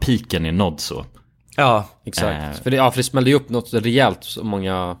alla fall piken är nådd så. Ja, exakt. För det smällde ju upp något rejält, så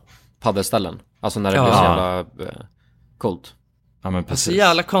många paddelställen. Alltså när det blev så jävla coolt. Ja, men precis. Så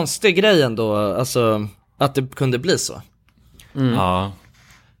jävla konstig grej ändå, alltså att det kunde bli så. Ja,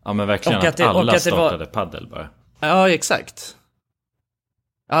 men verkligen och att alla att det startade paddel bara. Ja, exakt.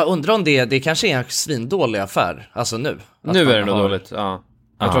 Jag undrar om det kanske är en svindålig affär, alltså nu. Nu är det nog dåligt, ja.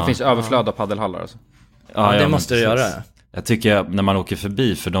 Jag tror det finns överflöd av paddelhallar alltså. Ja, det måste det göra. Jag tycker när man åker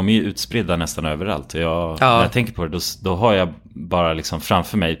förbi, för de är ju utspridda nästan överallt. När jag tänker på det, då har jag bara liksom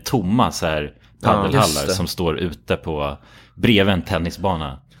framför mig tomma så här paddelhallar som står ute på bredvid en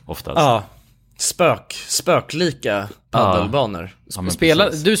tennisbana oftast. Ja, spöklika paddelbanor.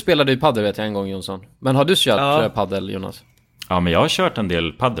 Du spelade ju paddel, vet jag, en gång, Jonsson. Men har du kört paddel, Jonas? Ja, men jag har kört en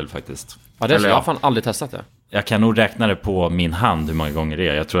del paddel faktiskt. Ja, det är så. Jag har fan aldrig testat det. Jag kan nog räkna det på min hand hur många gånger det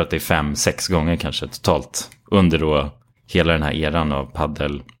är. Jag tror att det är 5-6 gånger kanske totalt. Under då hela den här eran av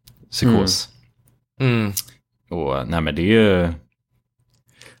paddelpsykos. Och nej, men det är ju...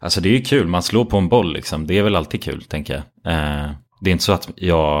 Alltså det är ju kul, man slår på en boll liksom. Det är väl alltid kul, tänker jag. Det är inte så att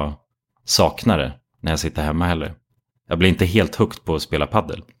jag saknar det när jag sitter hemma heller. Jag blir inte helt hooked på att spela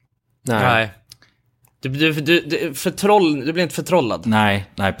paddel. Nej. Du blir inte förtrollad. Nej,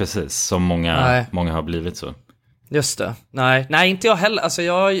 precis. Som många har blivit så. Just det. Nej, inte jag heller. Alltså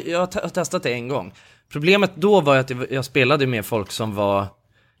jag har testat det en gång. Problemet då var att jag spelade med folk som var...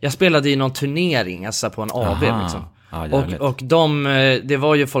 Jag spelade i någon turnering, alltså på en AV liksom. Och det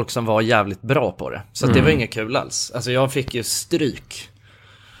var ju folk som var jävligt bra på det. Så det var inget kul alls. Alltså jag fick ju stryk.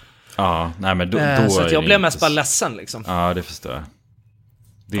 Ja, nej men då så att jag blev mest bara ledsen liksom. Ja, det förstår jag.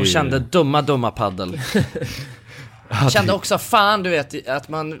 Och kände dumma paddel. Jag kände också, fan du vet, att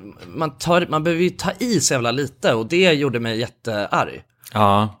man behöver ju ta i så jävla lite. Och det gjorde mig jättearg.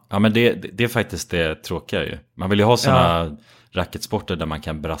 Ja, men det är faktiskt det tråkiga ju. Man vill ju ha sådana racketsporter där man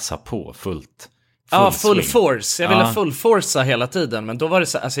kan brassa på fullt. Full force. Jag ville full forcea hela tiden. Men då var det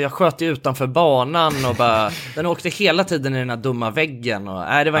så, alltså jag sköt ju utanför banan och bara, den åkte hela tiden i den här dumma väggen.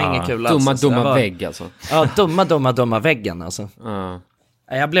 Och det var inget kul alls. Dumma vägg alltså. Ja, dumma väggen alltså.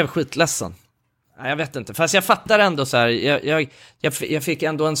 Jag blev skitledsen. Jag vet inte, fast jag fattar ändå så här. Jag fick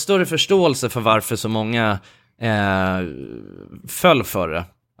ändå en större förståelse för varför så många föll för det.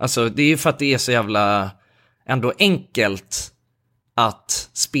 Alltså det är ju för att det är så jävla ändå enkelt att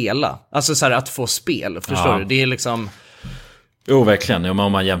spela. Alltså så här, att få spel, förstår du? Det är liksom... Jo, verkligen.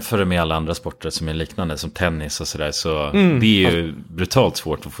 Om man jämför det med alla andra sporter som är liknande, som tennis och sådär, så det är ju brutalt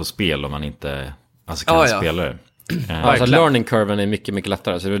svårt att få spel om man inte kan spela det. Alltså learning curven är mycket, mycket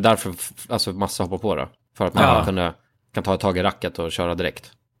lättare. Så det är därför massa hoppar på det. För att man kan ta ett tag i racket och köra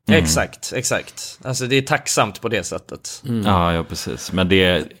direkt. Exakt. Alltså det är tacksamt på det sättet. Ja, precis. Men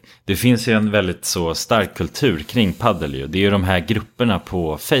det finns ju en väldigt så stark kultur kring paddel ju. Det är ju de här grupperna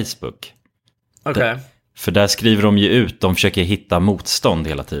på Facebook. Okej. För där skriver de ju ut, de försöker hitta motstånd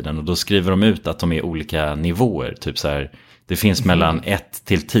hela tiden. Och då skriver de ut att de är olika nivåer. Typ så här, det finns mellan 1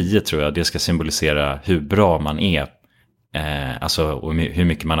 till 10 tror jag. Det ska symbolisera hur bra man är. Alltså och hur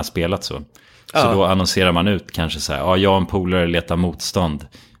mycket man har spelat så. Så då annonserar man ut kanske så här, jag och en polare letar motstånd.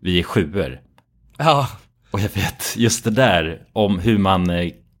 Vi är 7:or. Ja. Och jag vet, just det där om hur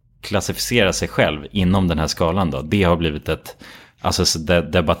man klassificerar sig själv inom den här skalan då. Det har blivit ett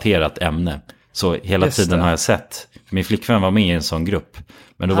debatterat ämne. Så hela tiden har jag sett, min flickvän var med i en sån grupp.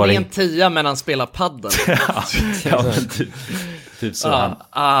 Men då han var är en 10 men han spelar padel. Ja, men typ så.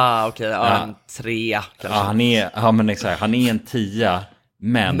 En 3 kanske. Men exakt, han är en 10,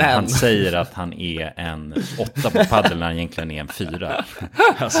 men han säger att han är en 8 på padel när han egentligen är en 4.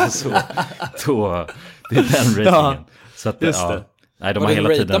 Alltså så, det är den ratingen. Så att, just det. Nej, de har hela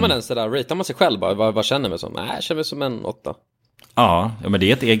tiden... Ratear man ens det där? Ratear man sig själv bara? Vad känner man som? Nej, jag känner mig som en 8. Ja, men det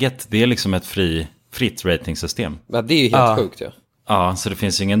är ett eget, det är liksom ett fritt ratingsystem. Ja, det är ju helt sjukt, ja. Ja, så det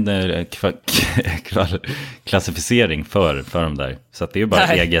finns ju ingen klassificering för de där. Så att det är ju bara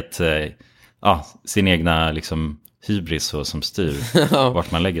eget, sin egna liksom hybris som styr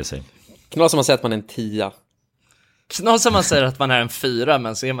vart man lägger sig. Knas som man säger att man är en 10. Knas som man säger att man är en 4,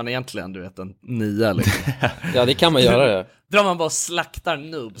 men så är man egentligen, du vet, en 9 liksom. Ja, det kan man göra det. Drar man bara och slaktar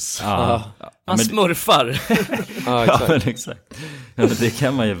noobs. Man men... smurfar. Ja, men exakt. Ja, men det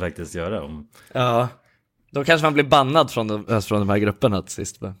kan man ju faktiskt göra om. Ja. Då kanske man blir bannad från de här grupperna till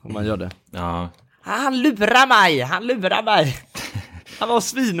sist, om man gör det. Ja. Han lurar mig. Han var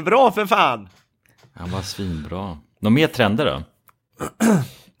svinbra för fan. Han var svinbra. Några mer trender då?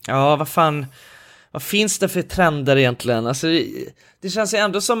 Ja, vad finns det för trender egentligen? Alltså, det känns ju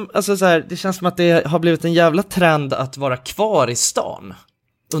ändå som, alltså så här, det känns som att det har blivit en jävla trend att vara kvar i stan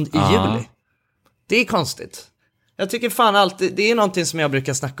i juli. Det är konstigt. Jag tycker fan alltid, det är någonting som jag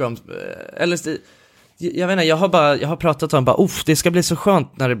brukar snacka om, eller jag vet inte, jag har pratat om det ska bli så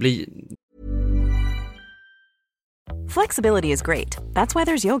skönt när det blir. Flexibility is great. That's why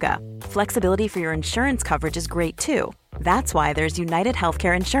there's yoga. Flexibility for your insurance coverage is great too. That's why there's United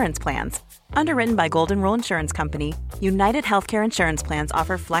Healthcare Insurance Plans. Underwritten by Golden Rule Insurance Company, United Healthcare Insurance Plans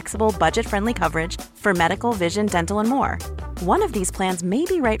offer flexible, budget-friendly coverage for medical, vision, dental, and more. One of these plans may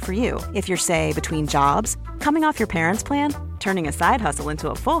be right for you if you're, say, between jobs, coming off your parents' plan, turning a side hustle into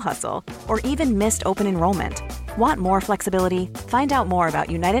a full hustle, or even missed open enrollment. Want more flexibility? Find out more about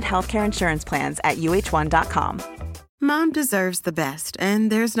United Healthcare Insurance Plans at uh1.com. Mom deserves the best,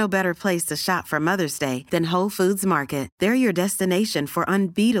 and there's no better place to shop for Mother's Day than Whole Foods Market. They're your destination for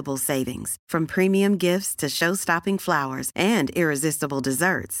unbeatable savings, from premium gifts to show-stopping flowers and irresistible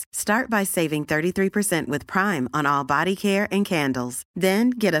desserts. Start by saving 33% with Prime on all body care and candles.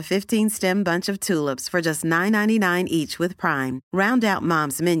 Then get a 15-stem bunch of tulips for just $9.99 each with Prime. Round out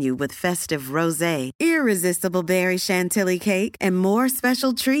Mom's menu with festive rosé, irresistible berry chantilly cake, and more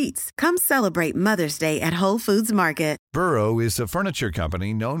special treats. Come celebrate Mother's Day at Whole Foods Market. Burrow is a furniture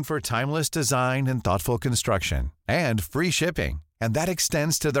company known for timeless design and thoughtful construction, and free shipping, and that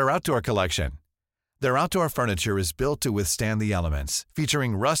extends to their outdoor collection. Their outdoor furniture is built to withstand the elements,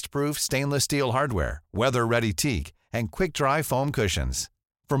 featuring rust-proof stainless steel hardware, weather-ready teak, and quick-dry foam cushions.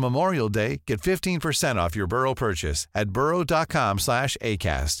 For Memorial Day, get 15% off your Burrow purchase at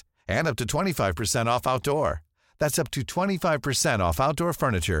burrow.com/acast, and up to 25% off outdoor. That's up to 25% off outdoor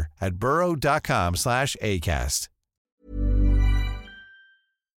furniture at burrow.com/acast.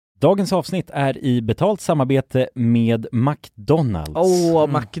 Dagens avsnitt är i betalt samarbete med McDonalds.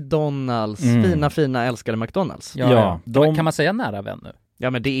 McDonalds. Fina, älskade McDonalds. Ja. Kan man säga nära vän nu? Ja,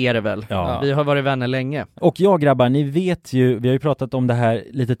 men det är det väl. Ja. Vi har varit vänner länge. Och grabbar, ni vet ju, vi har ju pratat om det här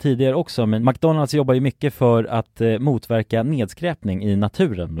lite tidigare också, men McDonalds jobbar ju mycket för att motverka nedskräpning i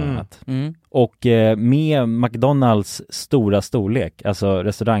naturen bland annat. Och med McDonalds stora storlek, alltså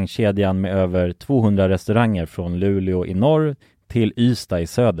restaurangkedjan med över 200 restauranger från Luleå i norr till Ystad i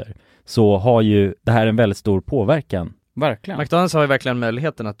söder, så har ju det här en väldigt stor påverkan. Verkligen. McDonalds har ju verkligen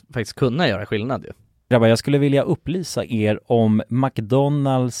möjligheten att faktiskt kunna göra skillnad ju. Grabbar, jag skulle vilja upplysa er om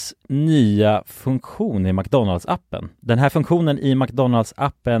McDonalds nya funktion i McDonalds-appen. Den här funktionen i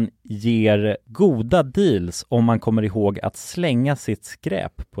McDonalds-appen ger goda deals om man kommer ihåg att slänga sitt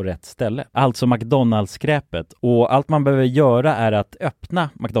skräp på rätt ställe. Alltså McDonalds-skräpet. Och allt man behöver göra är att öppna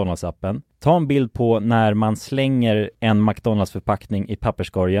McDonalds-appen, ta en bild på när man slänger en McDonalds-förpackning i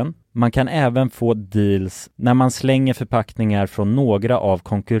papperskorgen. Man kan även få deals när man slänger förpackningar från några av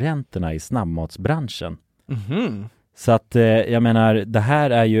konkurrenterna i snabbmatsbranschen. Så att jag menar, det här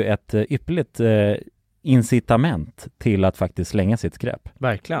är ju ett ypperligt incitament till att faktiskt slänga sitt skräp.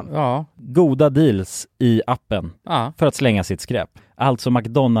 Verkligen. Ja. Goda deals i appen för att slänga sitt skräp. Alltså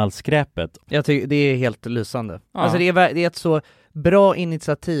McDonalds-skräpet. Jag tycker det är helt lysande. Alltså det är ett så bra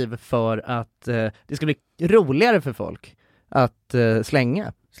initiativ för att det ska bli roligare för folk att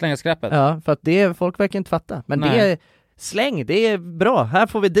slänga skräpet. Ja, för att folk verkar inte fatta. Men det är släng, det är bra. Här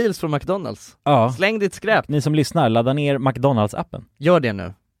får vi deals från McDonalds. Ja. Släng ditt skräp. Ni som lyssnar, ladda ner McDonalds-appen. Gör det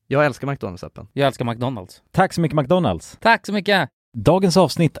nu. Jag älskar McDonalds-appen. Jag älskar McDonalds. Tack så mycket McDonalds. Tack så mycket. Dagens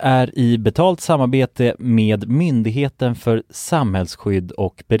avsnitt är i betalt samarbete med Myndigheten för samhällsskydd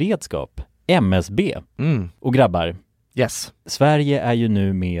och beredskap. MSB. Och grabbar, Yes. Sverige är ju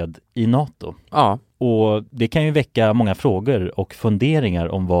nu med i NATO. Ja. Och det kan ju väcka många frågor och funderingar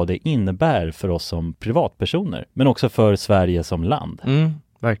om vad det innebär för oss som privatpersoner. Men också för Sverige som land.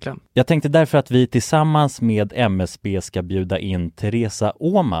 Verkligen. Jag tänkte därför att vi tillsammans med MSB ska bjuda in Teresa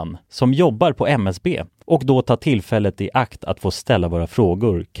Åman som jobbar på MSB. Och då ta tillfället i akt att få ställa våra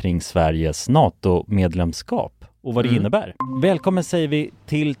frågor kring Sveriges NATO-medlemskap. Och vad det innebär. Välkommen säger vi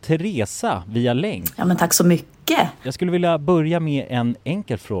till Teresa via länk. Ja, men tack så mycket. Jag skulle vilja börja med en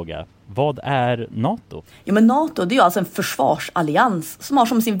enkel fråga. Vad är NATO? Jo, men NATO, det är ju alltså en försvarsallians som har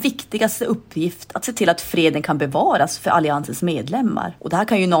som sin viktigaste uppgift att se till att freden kan bevaras för alliansens medlemmar. Och det här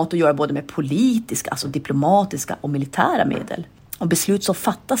kan ju NATO göra både med politiska, alltså diplomatiska och militära medel. Och beslut som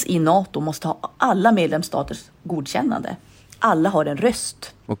fattas i NATO måste ha alla medlemsstaters godkännande. Alla har en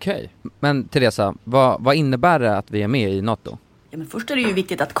röst. Okej. Men Teresa, vad innebär det att vi är med i NATO? Ja, men först är det ju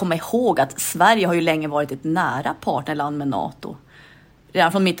viktigt att komma ihåg att Sverige har ju länge varit ett nära partnerland med NATO.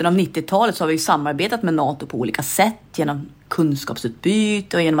 Redan från mitten av 90-talet så har vi ju samarbetat med NATO på olika sätt. Genom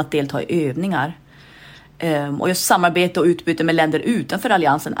kunskapsutbyte och genom att delta i övningar. Och just samarbete och utbyte med länder utanför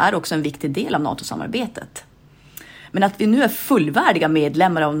alliansen är också en viktig del av NATO-samarbetet. Men att vi nu är fullvärdiga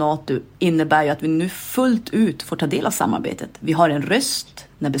medlemmar av NATO innebär ju att vi nu fullt ut får ta del av samarbetet. Vi har en röst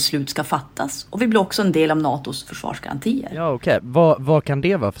när beslut ska fattas och vi blir också en del av NATOs försvarsgarantier. Ja, okej. Vad kan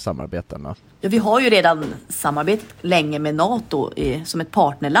det vara för samarbeten då? Ja, vi har ju redan samarbetat länge med NATO som ett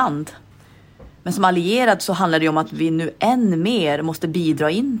partnerland. Men som allierad så handlar det om att vi nu än mer måste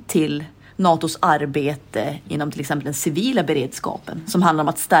bidra in till NATOs arbete inom till exempel den civila beredskapen som handlar om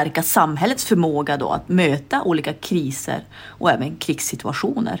att stärka samhällets förmåga då att möta olika kriser och även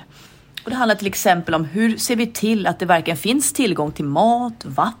krigssituationer. Och det handlar till exempel om hur ser vi till att det verkligen finns tillgång till mat,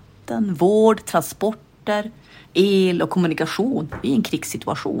 vatten, vård, transporter, el och kommunikation i en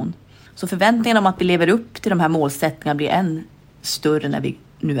krigssituation. Så förväntningarna om att vi lever upp till de här målsättningarna blir än större när vi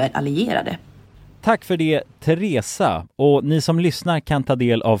nu är allierade. Tack för det, Teresa. Och ni som lyssnar kan ta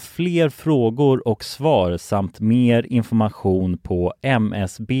del av fler frågor och svar samt mer information på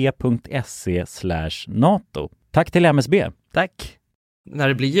msb.se/NATO. Tack till MSB. Tack. När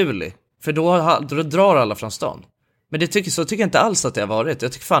det blir juli. För då drar alla från stan. Men det tycker jag inte alls att det har varit.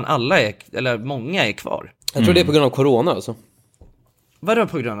 Jag tycker fan många är kvar. Jag tror det är på grund av corona alltså. Vadå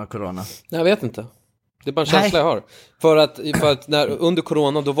på grund av corona? Jag vet inte. Det är bara en känsla jag har. För att under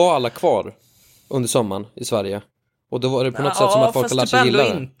corona då var alla kvar under sommaren i Sverige. Och då var det på något sätt som att folk har lärt sig gilla det.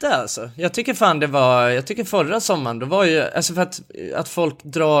 Inte alltså. Jag tycker förra sommaren då var ju alltså för att folk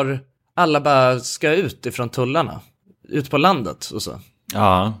alla bara ska ut ifrån tullarna. Ut på landet och så.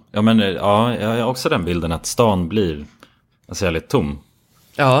 Ja, jag har också den bilden att stan blir alltså väldigt tom.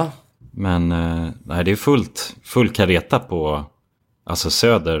 Ja. Men nej, det är full kareta på alltså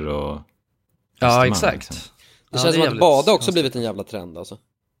söder och ja, exakt. Liksom. Det känns som att bada också blivit en jävla trend alltså.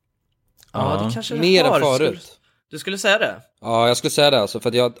 Ja, det kanske mer än förut. Du skulle säga det? Ja, jag skulle säga det alltså. För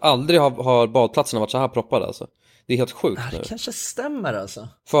att jag aldrig har badplatserna varit så här proppade alltså. Det är helt sjukt nu. Det kanske stämmer alltså.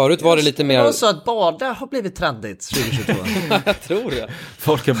 Förut var det lite mer... Det var så att bada har blivit trendigt 2022. Jag tror det.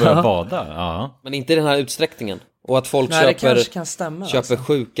 Folk har börjat bada, ja. Men inte i den här utsträckningen. Och att folk köper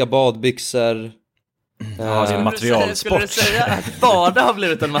sjuka badbyxor. Ja, det är materialsport. Skulle du säga att bada har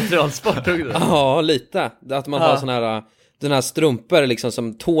blivit en materialsport? Ja, lite. Att man har den här strumpor liksom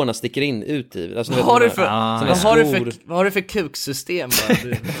som tårna sticker ut i. Alltså, vad har du för kuksystem?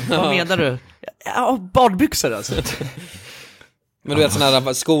 Vad menar du? Ja, badbyxor alltså. Men du vet sådana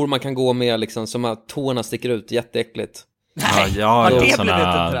här skor man kan gå med liksom som att tårna sticker ut, jätteäckligt. Nej, det har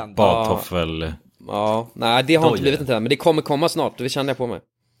sådana badtoffel. Ja, nej det har inte blivit en trend, men det kommer komma snart, det känner jag på mig.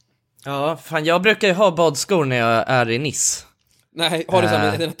 Ja, fan jag brukar ju ha badskor när jag är i Nice. Nej, har du så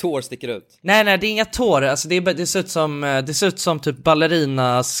här, dina tår sticker ut? Nej, det är inga tår. Alltså det ser ut som typ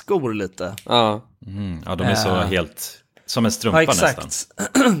ballerinaskor lite. Ja. Ja, de är så helt som en strumpa nästan.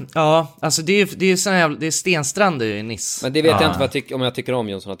 Ja, alltså det är stenstränder i Nice. Men det vet jag inte om jag tycker om,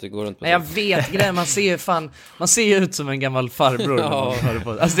 Jonsson, att du går runt på. Nej, jag vet grejen, man ser ju ut som en gammal farbror när man hör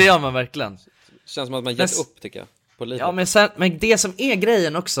på. Alltså det gör man verkligen. Känns som att man gett upp, tycker jag, på livet. Ja, men det som är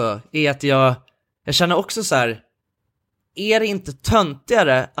grejen också är att jag känner också så här. Är det inte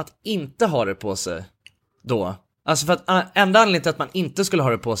töntigare att inte ha det på sig då? Alltså för att enda anledningen till att man inte skulle ha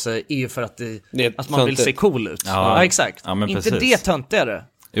det på sig är ju för att att man vill se cool ut. Ja, exakt. Ja, inte precis. Det töntigare.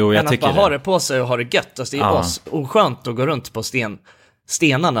 Jo, jag än att bara ha det på sig och ha det gött. Alltså det är oskönt att gå runt på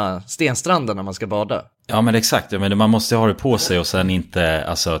stenstranden när man ska bada. Ja, men exakt. Men man måste ha det på sig och sen inte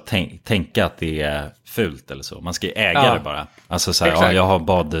alltså, tänka att det är fult eller så. Man ska ju äga det bara. Alltså så här, jag har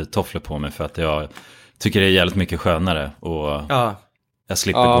badtofflor på mig för att jag tycker det är jävligt mycket skönare. Och Jag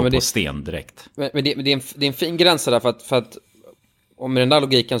slipper gå på sten direkt. Men det är en fin gräns där, för att och med den där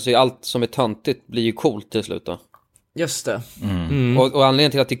logiken så är allt som är töntigt blir ju coolt till slut då. Just det. Och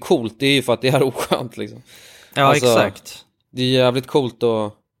anledningen till att det är coolt, det är ju för att det är oskönt liksom. Ja, alltså, exakt. Det är jävligt coolt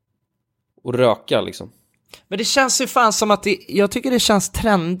att röka liksom. Men det känns ju fan som att jag tycker det känns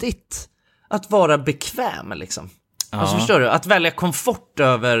trendigt att vara bekväm liksom. Alltså förstår du? Att välja komfort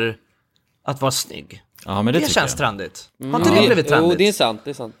över att vara snygg. Ja, men det känns trendigt. Har inte det blivit trendigt? Jo, det är sant.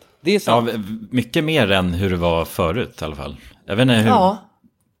 Det är sant. Ja, mycket mer än hur det var förut i alla fall. Jag vet inte hur... Ja.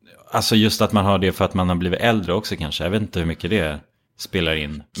 Alltså just att man har det för att man har blivit äldre också kanske. Jag vet inte hur mycket det spelar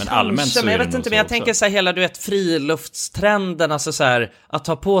in. Men allmänt så är det jag vet inte, men jag tänker så här, hela du vet friluftstrenden, alltså så här, att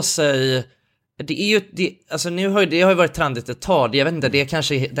ta på sig... Det är ju, alltså nu har det har ju varit trendigt ett tag. Jag vet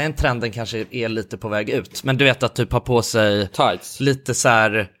inte, den trenden kanske är lite på väg ut. Men du vet att typ ha på sig tights, lite så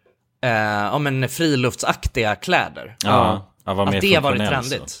här, men friluftsaktiga kläder. Ja, att det har varit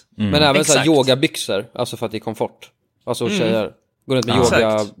trendigt. Men även så här yogabyxor, alltså för att det är komfort. Alltså tjejer går runt med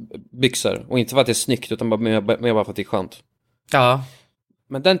yogabyxor, och inte för att det är snyggt utan bara för att det är skönt. Ja.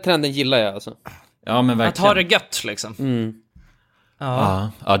 Men den trenden gillar jag alltså. Ja, men verkligen. Att ha det gött liksom.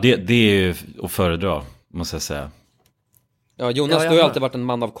 Ja, det är ju att föredra, måste jag säga. Ja, Jonas, du har ju alltid varit en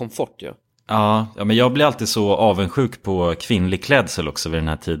man av komfort ju. Ja, men jag blir alltid så avundsjuk på kvinnlig klädsel också vid den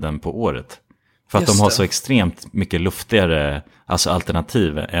här tiden på året. För att de har så extremt mycket luftigare, alltså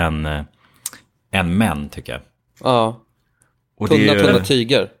alternativ än män, tycker jag. Ja, och tunna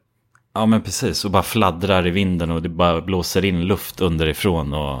tyger. Ja, men precis, och bara fladdrar i vinden och det bara blåser in luft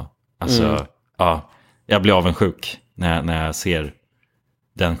underifrån och alltså, jag blir avundsjuk när jag ser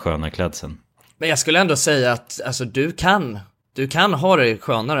den sköna klädseln. Men jag skulle ändå säga att alltså, du kan ha det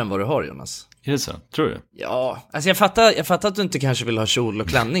skönare än vad du har, Jonas. Är det så? Tror du? Ja, alltså jag fattar att du inte kanske vill ha kjol och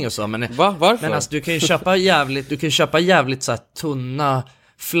klänning och så, men varför? Men alltså du kan ju köpa jävligt så här tunna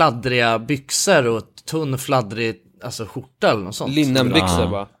fladdriga byxor och tunn fladdrig alltså skjorta eller något sånt. Linnenbyxor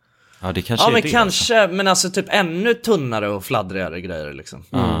bara. Ja, det kanske är men det. kanske, alltså. Men alltså typ ännu tunnare och fladdrigare grejer liksom.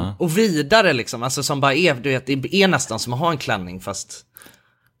 Och vidare liksom, alltså som bara är, du vet, det är nästan som att ha en klänning fast...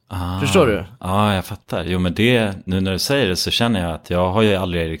 Förstår du? Ja, jag fattar. Jo, men nu när du säger det så känner jag att jag har ju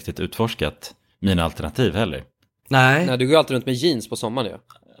aldrig riktigt utforskat mina alternativ heller. Nej, du går alltid runt med jeans på sommaren ju.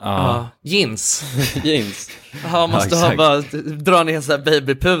 Ja. Jeans. Jeans. Ja, måste ha bara dra ner så här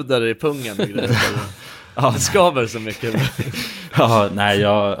babypuder i pungen och grejer. Det skaver så mycket.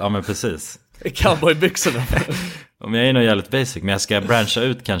 Men precis. Cowboybyxorna. Om jag är nog jävligt basic, men jag ska branscha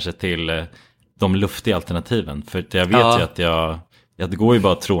ut kanske till de luftiga alternativen. För jag vet ju att jag går ju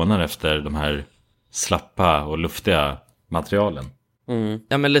bara trånar efter de här slappa och luftiga materialen.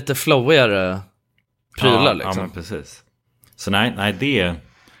 Ja, men lite flowigare prylar liksom. Ja, men precis. Så nej,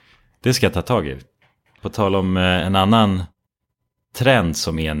 det ska jag ta tag i. På tal om en annan trend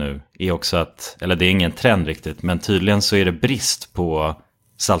som är nu är också att, eller det är ingen trend riktigt, men tydligen så är det brist på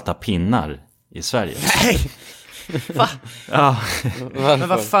salta pinnar i Sverige. Nej! Va? Ja. Men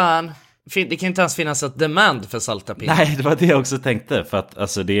vad fan? Det kan inte ens finnas ett demand för salta pinnar. Nej, det var det jag också tänkte. För att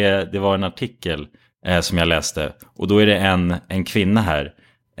alltså, det var en artikel som jag läste. Och då är det en kvinna här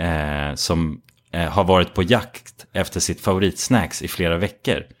som har varit på jakt efter sitt favoritsnacks i flera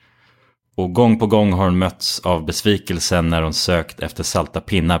veckor. Och gång på gång har hon mötts av besvikelsen när hon sökt efter salta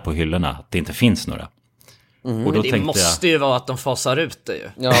pinnar på hyllorna. Att det inte finns några. Och då det måste ju vara att de fasar ut det ju.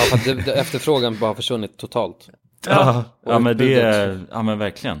 Ja, för att efterfrågan bara försvunnit totalt. Ja, men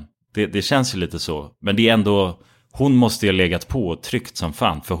verkligen. Det känns ju lite så. Men det är ändå, hon måste ju ha legat på och tryckt som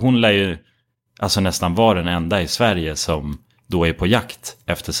fan. För hon lär ju alltså nästan vara den enda i Sverige som då är på jakt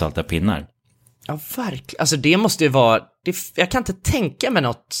efter salta pinnar. Ja, verkligen. Alltså det måste ju vara... jag kan inte tänka mig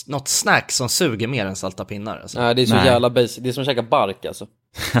något snack som suger mer än salta pinnar. Alltså. Nej, det är så jävla basic. Det är som att käka bark alltså.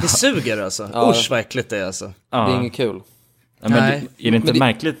 Det suger alltså. Usch, vad äckligt det är alltså. Det är inget kul. Ja, men är det inte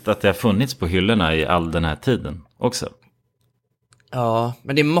märkligt att det har funnits på hyllorna i all den här tiden också? Ja,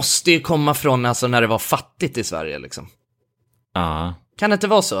 men det måste ju komma från alltså när det var fattigt i Sverige liksom. Ja. Kan det inte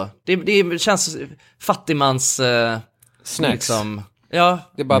vara så? Det känns fattigmans... snacks. Liksom, ja.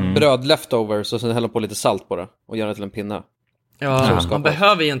 Det är bara bröd leftovers och sen häller på lite salt på det och gör det till en pinne. Ja, man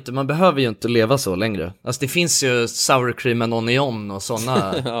behöver ju inte leva så längre. Alltså det finns ju sour cream and onion och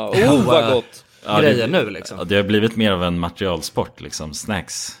sådana vad gott. Grejer nu liksom. Ja, det har blivit mer av en materialsport liksom,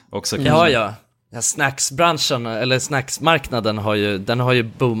 snacks också kanske. Ja, snacksbranschen eller snacksmarknaden har ju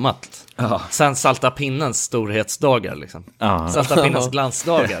boomat. Sen salta pinnens storhetsdagar liksom. Salta pinnens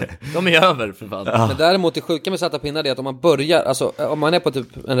glansdagar. De är över för fan. Men däremot det sjuka med salta pinnar är att om man börjar, alltså om man är på typ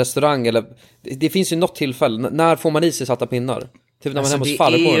en restaurang eller det finns ju något tillfälle när får man i sig salta pinnar? Typ när man är hos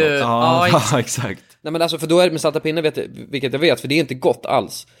farmor. Ja, exakt. Nej men alltså för då är det med salta pinnar, vilket jag vet, för det är inte gott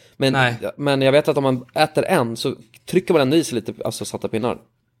alls. Men jag vet att om man äter en så trycker man ändå i sig lite alltså salta pinnar.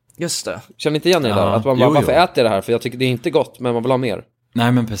 Just det. Känner inte igen det där? Att man bara, varför äter jag det här? För jag tycker det är inte gott, men man vill ha mer.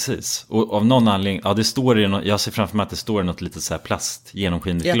 Nej men precis. Och av någon anledning, det står i jag ser framför mig att det står i något litet så här plast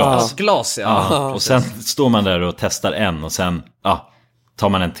genomskinligt glas. Glas, ja. Och sen står man där och testar en och sen tar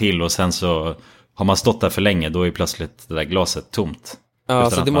man en till och sen så har man stått där för länge, då är plötsligt det där glaset tomt.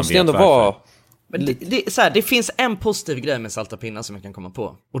 Ja, så det måste ändå vara... Men det finns en positiv grej med salta pinnar som jag kan komma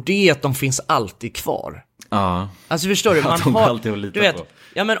på. Och det är att de finns alltid kvar. Ja. Alltså förstår du, man har alltid att lita på.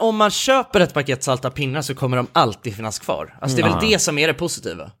 Ja men om man köper ett paket salta pinnar så kommer de alltid finnas kvar. Alltså det är väl det som är det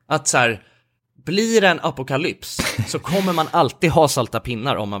positiva. Att så här, blir det en apokalyps så kommer man alltid ha salta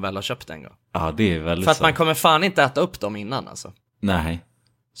pinnar om man väl har köpt en gång. Ja, det är väldigt för att man kommer fan inte äta upp dem innan alltså. Nej.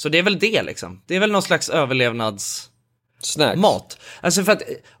 Så det är väl det liksom. Det är väl någon slags snacks. Mat. Alltså för att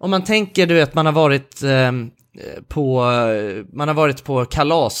om man tänker, du vet, man har varit på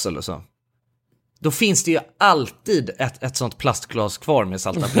kalas eller så. Då finns det ju alltid ett sånt plastglas kvar med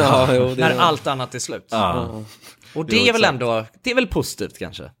salta pinnar. När allt annat är slut. Ja. Och det är väl ändå, det är väl positivt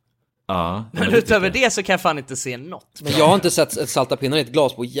kanske. Ja. Men utöver det så kan jag fan inte se något. Men jag har inte sett ett salta pinnar i ett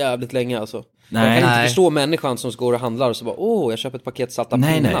glas på jävligt länge alltså. Nej. Jag kan inte förstå människan som går och handlar och så bara, jag köper ett paket salta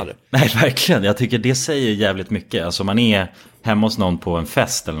pinnar. Nej, verkligen. Jag tycker det säger jävligt mycket. Alltså man är hemma hos någon på en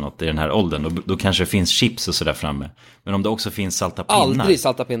fest eller något i den här åldern, då kanske det finns chips och sådär framme. Men om det också finns salta pinnar. Aldrig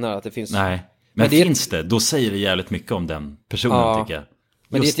salta pinnar att det finns. Nej. Men det finns det, då säger det jävligt mycket om den personen tycker jag.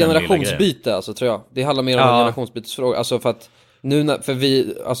 Men just det är ett generationsbyte alltså, tror jag. Det handlar mer om en generationsbytesfråga. Alltså för att för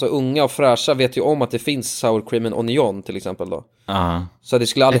vi, alltså unga och fräscha vet ju om att det finns sour cream and onion till exempel då. Så det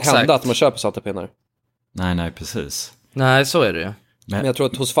skulle aldrig hända att man köper salta pinnar. Nej, precis. Nej, så är det ju. Men jag tror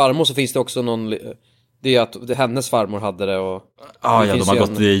att hos farmor så finns det också någon... Det är att hennes farmor hade det och... de har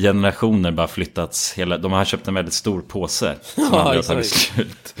gått i generationer, bara flyttats hela... De har köpt en väldigt stor påse som aldrig har tagit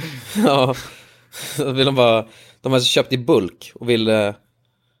slut. Ja, vill de har köpt i bulk och vill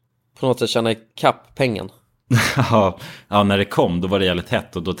på något sätt tjäna i kapp pengen. Ja, när det kom då var det jävligt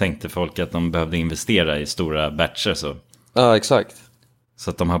hett och då tänkte folk att de behövde investera i stora batcher så. Ja, exakt. Så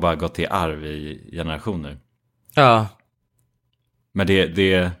att de har bara gått i arv i generationer. Ja. Men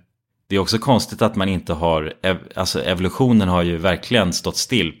det är också konstigt att man inte har, alltså evolutionen har ju verkligen stått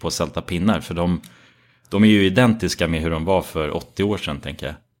still på salta pinnar, för de är ju identiska med hur de var för 80 år sedan, tänker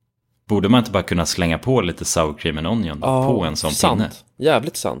jag. Borde man inte bara kunna slänga på lite sour cream and onion på en sån pinne?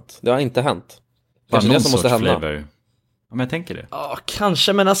 Jävligt sant. Det har inte hänt. Bara någon sorts flavor. Ja, men jag tänker det. Ja,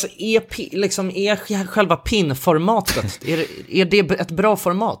 kanske, men alltså är själva pinnformatet, är det ett bra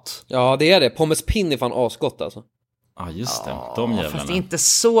format? Ja, det är det. Pommes pin är fan asgott alltså. Ja, just det. De jävlarna. Fast det är inte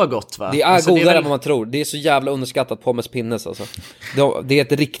så gott, va? Det är alltså, godare än vad man tror. Det är så jävla underskattat pommes pinnes alltså. Det är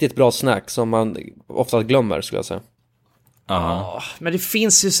ett riktigt bra snack som man ofta glömmer, skulle jag säga. Ja, men det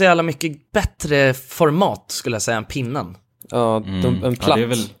finns ju så jävla mycket bättre format, skulle jag säga, än pinnen. Ja, en platt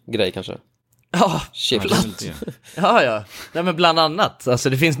grej kanske. Ja, chips. Ja. Nej, men bland annat. Alltså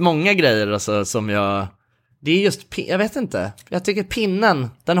det finns många grejer alltså, som det är just, jag vet inte. Jag tycker pinnen,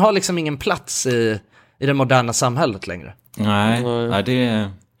 den har liksom ingen plats i det moderna samhället längre. Nej,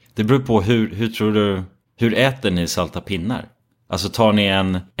 det beror på hur tror du, hur äter ni salta pinnar? Alltså tar ni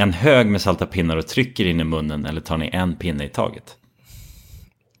en hög med salta pinnar och trycker in i munnen, eller tar ni en pinne i taget?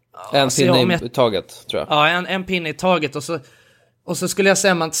 En pinne i taget, tror jag. Ja, en pinne i taget, och så skulle jag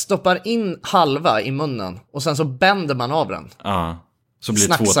säga man stoppar in halva i munnen och sen så bänder man av den. Ja, så blir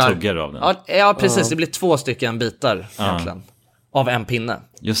det 2 tuggar av den. Ja, precis. Det blir 2 stycken bitar egentligen av en pinne.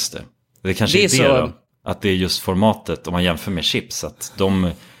 Just det. Det kanske är det så... då, att det är just formatet, om man jämför med chips, att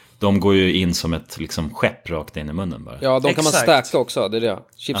de går ju in som ett liksom skepp rakt in i munnen bara. Ja, de kan man stacka också, det är det.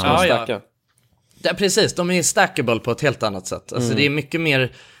 Chips kan man stacka. Ja, precis, de är stackable på ett helt annat sätt. Alltså det är mycket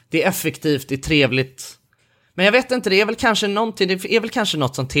mer, det är effektivt, det är trevligt. Men jag vet inte, det är väl kanske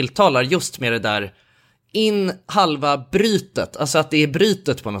något som tilltalar just med det där in halva brytet. Alltså att det är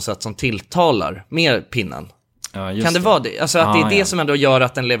brytet på något sätt som tilltalar med pinnen. Ja, kan det vara det? Alltså att det är det som ändå gör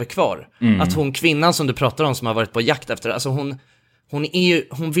att den lever kvar. Att hon, kvinnan som du pratar om, som har varit på jakt efter, alltså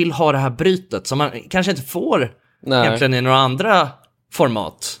hon vill ha det här brytet som man kanske inte får egentligen i några andra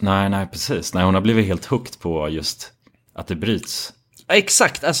format. Nej, precis. Nej, hon har blivit helt hooked på just att det bryts. Ja,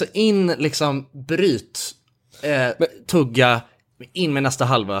 exakt, alltså in liksom bryt, tugga, in med nästa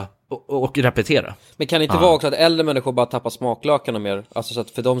halva och repetera. Men kan det inte vara också att äldre människor bara tappar smaklökarna mer? Alltså så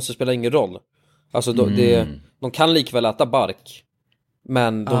att för dem så spelar det ingen roll. Alltså de kan likväl äta bark,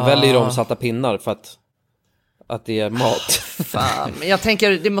 men de väljer de salta pinnar för att att det är mat. Fan, men jag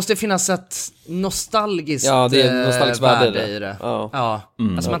tänker det måste finnas ett nostalgiskt, det är nostalgiskt värde i det. Ja.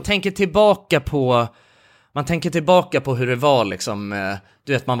 Alltså man tänker tillbaka på hur det var liksom,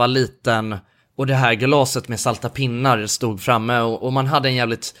 du vet man var liten och det här glaset med salta pinnar stod framme och man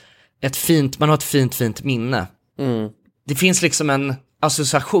hade ett fint minne. Det finns liksom en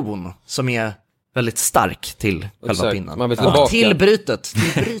association som är väldigt stark till själva pinnen. Man vill tillbaka. Till brytet.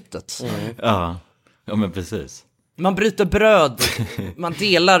 Ja, men precis. Man bryter bröd, man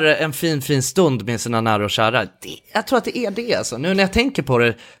delar en fin stund med sina nära och kära. Jag tror att det är det alltså. Nu när jag tänker på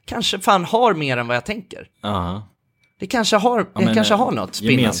det, kanske fan har mer än vad jag tänker. Ja. Det kanske har något.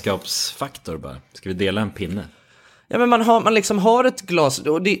 Gemenskapsfaktor bara. Ska vi dela en pinne? Ja, men man liksom har ett glas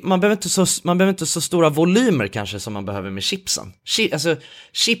och man behöver inte så stora volymer kanske som man behöver med chipsen.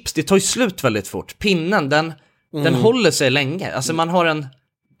 Chips, det tar ju slut väldigt fort. Pinnen, den håller sig länge. Alltså man har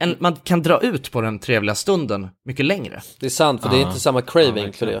man kan dra ut på den trevliga stunden mycket längre. Det är sant, för det är inte samma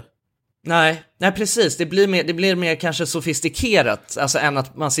craving för det. Nej, precis. Det blir mer kanske sofistikerat, alltså än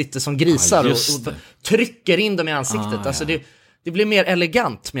att man sitter som grisar och trycker in dem i ansiktet. Alltså det blir mer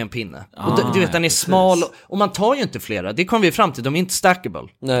elegant med en pinne. Och du vet, den är smal och man tar ju inte flera. Det kommer vi fram till, de är inte stackable.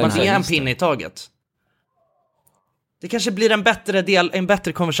 Man är en pinne i taget. Det kanske blir en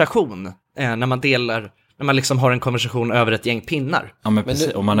bättre konversation när man liksom har en konversation över ett gäng pinnar. Ja, men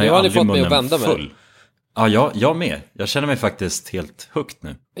precis. Och man har ju aldrig munnen full. Ja, jag med. Jag känner mig faktiskt helt hooked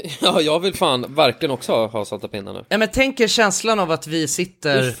nu. Ja, jag vill fan verkligen också ha salta pinnar nu. Ja, men tänk er känslan av att vi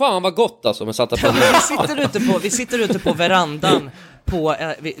sitter... Fan vad gott alltså med salta pinnar. Vi sitter ute på verandan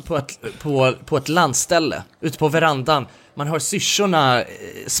på ett landställe. Ute på verandan. Man hör syrsorna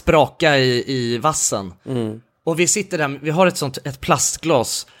spraka i vassen. Och vi sitter där, vi har ett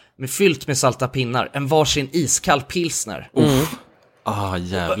plastglas fyllt med salta pinnar. En varsin iskall pilsner.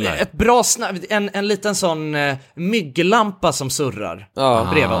 Jävlar. Ett bra en liten sån mygglampa som surrar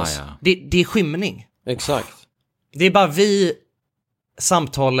bredvid oss. Ja. Det är skymning. Exakt. Det är bara vi,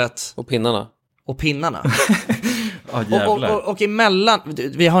 samtalet och pinnarna. Och emellan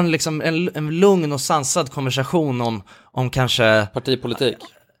vi har liksom en lugn och sansad konversation om kanske partipolitik.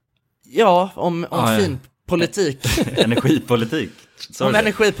 Ja, om fin politik. Energipolitik. Om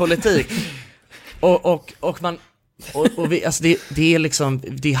energipolitik. Och man och vi, alltså det är liksom,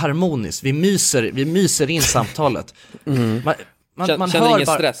 det är harmoniskt. Vi myser in samtalet. Man känner hör ingen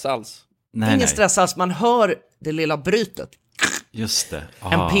stress alls. Ingen stress alls. Man hör det lilla brytet. Just det.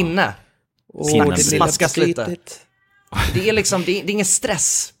 En pinne. Det smaskas lite. Det är liksom, det är ingen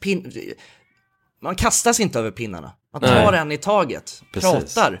stress. Man kastas inte över pinnarna. Man tar en i taget. Precis.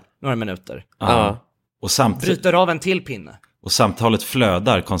 Pratar några minuter. Och bryter av en till pinne. Och samtalet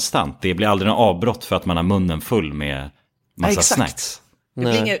flödar konstant. Det blir aldrig någon avbrott för att man har munnen full med massa snacks.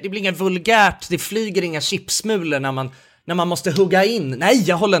 Det blir inget vulgärt. Det flyger inga chipsmulor när man måste hugga in. Nej,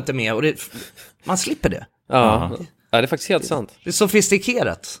 jag håller inte med. Och man slipper det. Ja, det är faktiskt helt sant. Det är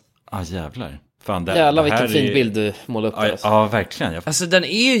sofistikerat. Jävlar. Fan, jävlar vilken fin bild du målar upp där. Ja, verkligen. Alltså den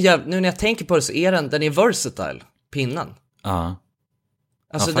är ju nu när jag tänker på det så är den är versatile, pinnen.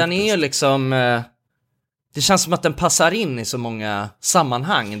 Alltså den är ju liksom... Det känns som att den passar in i så många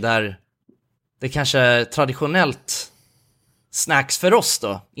sammanhang där det kanske traditionellt snacks för oss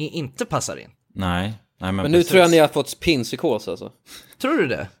då inte passar in. Nej, men nu precis. Tror jag ni har fått pinpsykos alltså. Tror du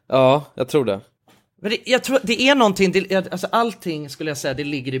det? Ja, jag tror det. Men jag tror det är någonting, alltså allting skulle jag säga, det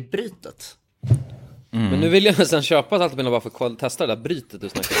ligger i brytet. Men nu vill jag nästan köpa allt bara för att testa det där brytet du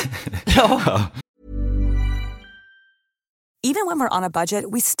snackar om. Ja. Even when we're on a budget,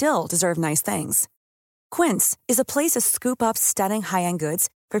 we still deserve nice things. Quince is a place to scoop up stunning high-end goods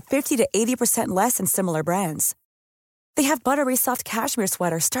for 50 to 80% less than similar brands. They have buttery soft cashmere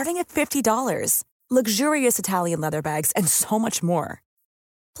sweaters starting at $50, luxurious Italian leather bags, and so much more.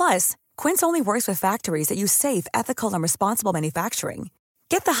 Plus, Quince only works with factories that use safe, ethical, and responsible manufacturing.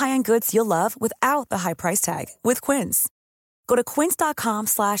 Get the high-end goods you'll love without the high price tag with Quince. Go to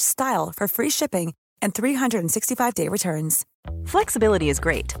quince.com/style for free shipping and 365-day returns. Flexibility is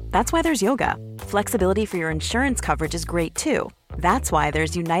great. That's why there's yoga. Flexibility for your insurance coverage is great too. That's why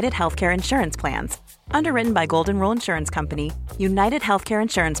there's United Healthcare Insurance Plans. Underwritten by Golden Rule Insurance Company, United Healthcare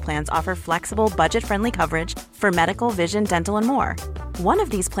Insurance Plans offer flexible, budget-friendly coverage for medical, vision, dental, and more. One of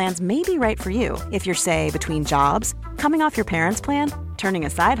these plans may be right for you if you're, say, between jobs, coming off your parents' plan, turning a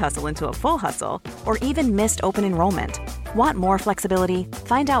side hustle into a full hustle, or even missed open enrollment. Want more flexibility?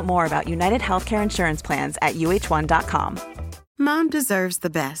 Find out more about United Healthcare Insurance Plans at uh1.com. Mom deserves the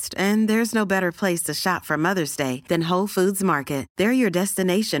best, and there's no better place to shop for Mother's Day than Whole Foods Market. They're your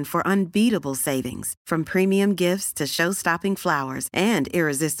destination for unbeatable savings, from premium gifts to show-stopping flowers and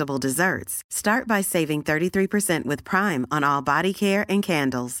irresistible desserts. Start by saving 33% with Prime on all body care and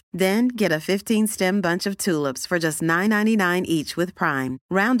candles. Then get a 15-stem bunch of tulips for just $9.99 each with Prime.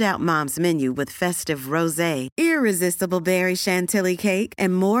 Round out Mom's menu with festive rosé, irresistible berry chantilly cake,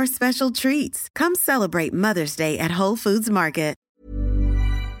 and more special treats. Come celebrate Mother's Day at Whole Foods Market.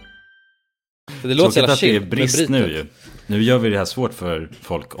 Det låter att det är brist nu ju. Nu gör vi det här svårt för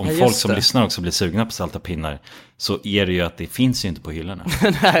folk. Om folk som lyssnar också blir sugna på salta pinnar, så är det ju att det finns ju inte på hyllorna.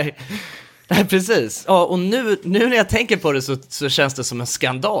 Nej, precis. Ja, och nu när jag tänker på det så känns det som en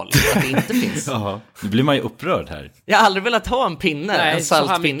skandal att det inte finns. Ja, nu blir man ju upprörd här. Jag har aldrig velat ha en pinne, en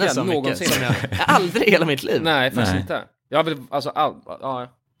saltpinne så mycket. Jag aldrig i hela mitt liv. Nej, faktiskt inte. Jag vill, alltså, jag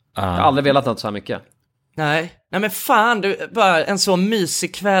har aldrig velat ha så här mycket. Nej men fan, du, bara en så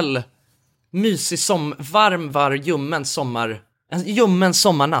mysig kväll. Mysig som ljummen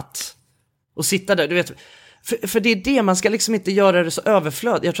sommarnatt. Och sitta där, du vet. För det är det, man ska liksom inte göra det så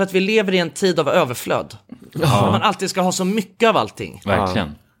överflöd. Jag tror att vi lever i en tid av överflöd. Ja. Man alltid ska ha så mycket av allting.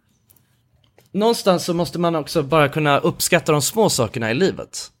 Verkligen. Någonstans så måste man också bara kunna uppskatta de små sakerna i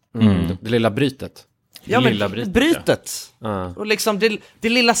livet. Det lilla brytet. Ja, men brytet. Och liksom det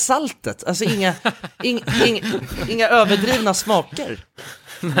lilla saltet. Alltså inga överdrivna smaker.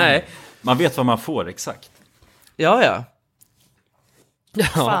 Nej. Man vet vad man får exakt. Ja.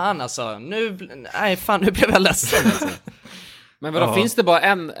 Fan alltså. Nu blev jag ledsen alltså. Men vadå, finns det bara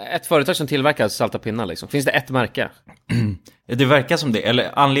ett företag som tillverkar salta pinnar liksom? Finns det ett märke? Det verkar som det.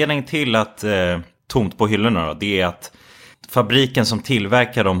 Eller anledningen till att tomt på hyllorna då, det är att fabriken som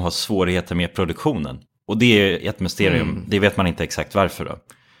tillverkar dem har svårigheter med produktionen. Och det är ett mysterium. Det vet man inte exakt varför då.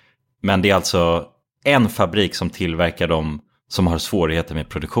 Men det är alltså en fabrik som tillverkar dem som har svårigheter med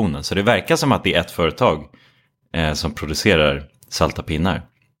produktionen. Så det verkar som att det är ett företag som producerar salta pinnar.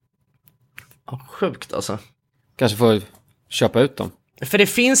 Sjukt alltså. Kanske får köpa ut dem. För det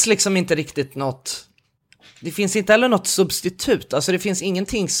finns liksom inte riktigt något. Det finns inte heller något substitut. Alltså det finns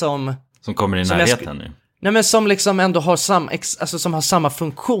ingenting som kommer i närheten nu. Nej, men som liksom ändå har som har samma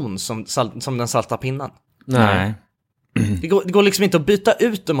funktion som den salta pinnan. Nej. Det går liksom inte att byta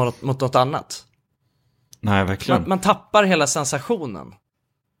ut det mot något annat. Nej, verkligen. Man tappar hela sensationen.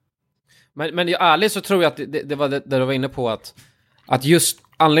 Men ärligt så tror jag att det var det du var inne på, att just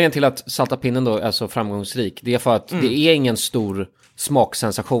anledningen till att salta pinnen då är så framgångsrik, det är för att det är ingen stor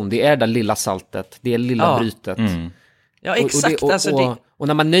smaksensation. Det är det lilla saltet, det är lilla brytet. Ja, exakt. Och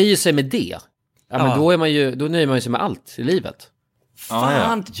när man nöjer sig med det, men då nöjer man sig med allt i livet.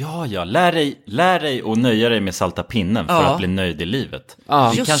 Fan. Ja. Lär dig och nöja dig med salta pinnen för att bli nöjd i livet.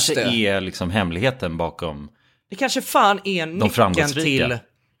 Det kanske är liksom hemligheten bakom. Det kanske fan är nyckeln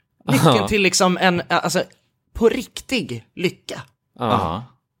till liksom en, alltså på riktig lycka.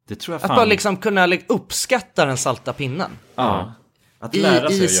 Det tror jag fan. Att bara liksom kunna uppskatta den salta pinnen. Att lära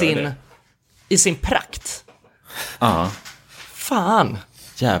sig i sin prakt. Fan.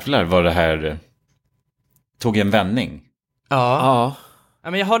 Jävlar vad det här tog en vändning. Ja.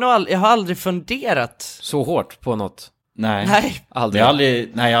 Men jag har aldrig funderat så hårt på något. Nej. Aldrig. Jag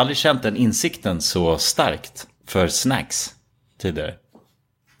har aldrig känt den insikten så starkt för snacks tidigare.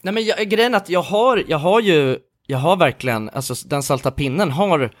 Nej, men grejen är att jag har verkligen, alltså den salta pinnen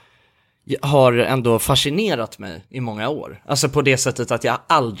har ändå fascinerat mig i många år. Alltså på det sättet att jag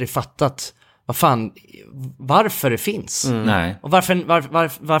aldrig fattat varför det finns. Nej. Och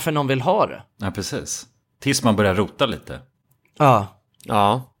varför någon vill ha det. Ja, precis. Tills man börjar rota lite. Ja,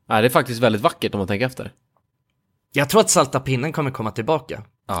 det är faktiskt väldigt vackert om man tänker efter. Jag tror att salta pinnen kommer komma tillbaka.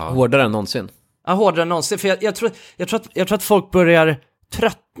 Hårdare än någonsin. Ja, hårdare än någonsin. För jag tror att folk börjar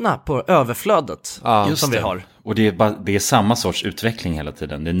tröttna på överflödet som vi har. Och det är samma sorts utveckling hela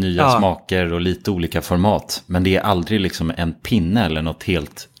tiden. Det är nya smaker och lite olika format. Men det är aldrig liksom en pinne eller något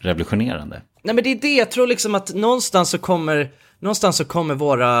helt revolutionerande. Nej, men det är det. Jag tror liksom att någonstans så kommer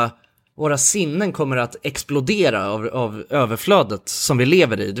våra sinnen kommer att explodera av överflödet som vi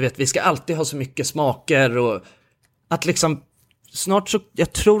lever i. Du vet, vi ska alltid ha så mycket smaker och att liksom snart så,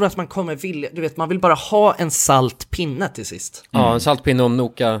 jag tror att man kommer vilja, du vet, man vill bara ha en salt pinne till sist. Ja, en salt pinne och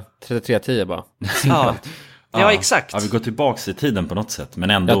Noka 3310 bara. Ja, exakt. Ja, vi går tillbaka i tiden på något sätt, men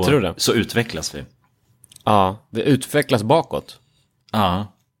ändå så utvecklas vi. Ja, vi utvecklas bakåt.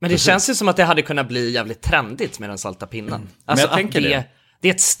 Ja. Men det känns ju som att det hade kunnat bli jävligt trendigt med den salta pinnen. Alltså men jag tänker det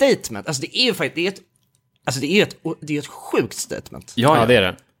är ett statement. Alltså det är ju faktiskt det är ett sjukt statement. Ja, det är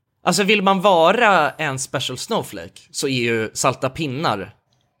det. Alltså vill man vara en special snowflake så är ju salta pinnar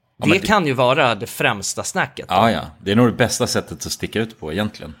Det kan ju vara det främsta snacket. Ja. Det är nog det bästa sättet att sticka ut på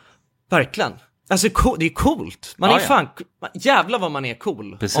egentligen. Verkligen. Alltså det är coolt. Man är fan, jävlar vad man är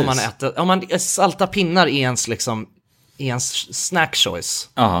cool. Precis. Om man salta pinnar i ens snack choice.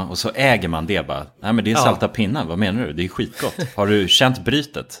 Ja, och så äger man det bara. Nej, men det är salta pinnar, vad menar du? Det är skitgott. Har du känt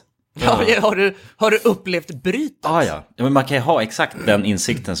brytet? Ja. Har du upplevt brytet? Ja. Men man kan ju ha exakt den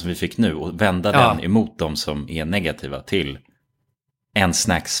insikten som vi fick nu och vända den emot dem som är negativa till en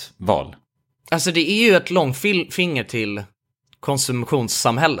snacksval. Alltså det är ju ett långfinger till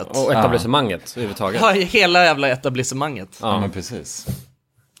konsumtionssamhället. Och etablissemanget överhuvudtaget. Ja, hela jävla etablissemanget. Ja, men precis.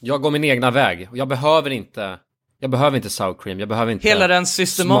 Jag går min egna väg. Jag behöver inte sour cream. Jag behöver inte hela den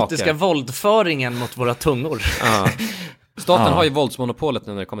systematiska våldföringen mot våra tungor. Ja. Staten har ju våldsmonopolet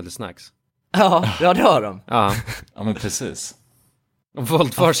nu när det kommer till snacks. Ja, det har de. Ja, men precis. De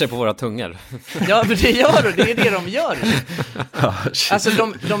våldför sig på våra tungor. Ja, men det gör de. Det är det de gör. Alltså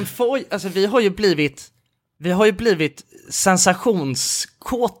de får, alltså vi har ju blivit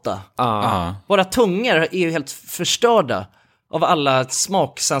sensationskåta. Våra tungor är ju helt förstörda av alla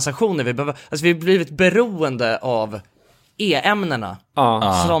smaksensationer vi behöver. Alltså vi har blivit beroende av e-ämnena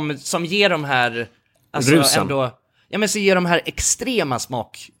som ger de här rusen. Så ger de här extrema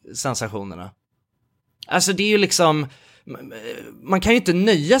smaksensationerna. Alltså det är ju liksom, man kan ju inte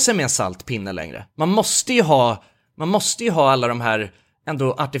nöja sig med en saltpinne längre. Man måste ju ha alla de här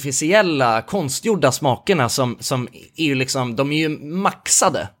ändå artificiella, konstgjorda smakerna som är ju liksom, de är ju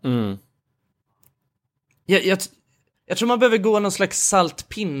maxade. Jag tror man behöver gå någon slags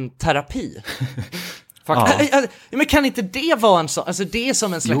saltpinnterapi. Men kan inte det vara en sån, alltså det är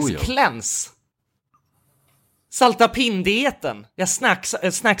som en slags cleanse. Salta pinn-dieten. Jag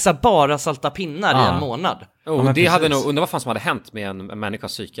snacksar bara salta pinnar i en månad. Det hade nog, undrar vad fan som hade hänt med en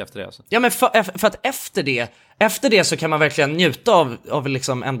människas psyke efter det alltså. Ja, men för att efter det så kan man verkligen njuta av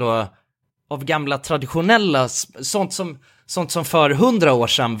liksom ändå av gamla traditionella sånt som för 100 år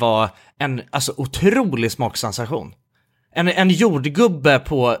sedan var en otrolig smaksensation. En jordgubbe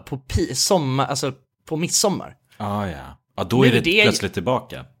på midsommar. Ja, då är det plötsligt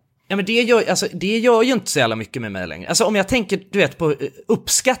tillbaka. Ja, men det gör ju inte så jävla mycket med mig längre. Alltså om jag tänker, du vet, på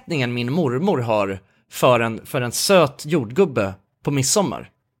uppskattningen min mormor har för en söt jordgubbe på midsommar.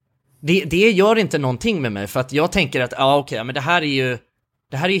 Det gör inte någonting med mig, för att jag tänker att men det här är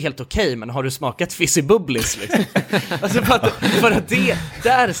ju helt okej, men har du smakat Fizzy Bubblis liksom? Alltså för att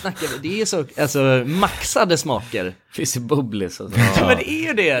där snackar vi, det är så maxade smaker. Fizzy Bubblis alltså. Ja, men det är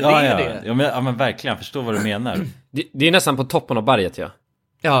ju det, det. Ja, men verkligen, jag förstår vad du menar. Det är nästan på toppen av berget,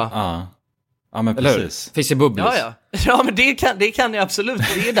 Ja, men precis. Fizzy Bubblis. Ja, men det kan jag absolut,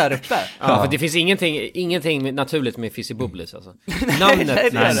 det är där uppe. För det finns ingenting naturligt med Fizzy Bubblis alltså.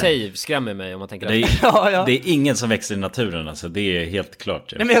 Namnet säg skrämmer mig om man tänker det är ingen som växer i naturen alltså, det är helt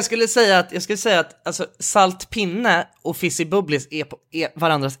klart. Nej, men jag skulle säga att alltså, saltpinne och Fizzy Bubblis är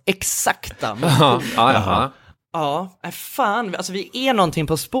varandras exakta. Ja, fan, alltså vi är någonting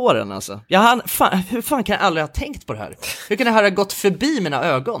på spåren alltså. Hur fan kan jag aldrig ha tänkt på det här? Hur kan det här ha gått förbi mina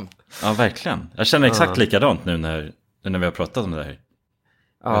ögon? Ja, verkligen. Jag känner exakt likadant nu när vi har pratat om det här.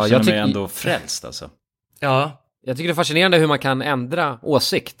 Ja, jag känner mig ändå frälst alltså. Ja. Jag tycker det är fascinerande hur man kan ändra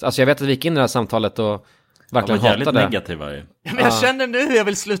åsikt. Alltså jag vet att vi gick in i det här samtalet och verkligen hatade det. Negativa. Men jag känner nu hur jag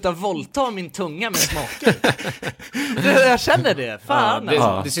vill sluta våldta min tunga med smaker. Jag känner det, fan.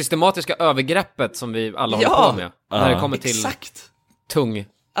 Det systematiska övergreppet som vi alla håller på med. När det kommer till tung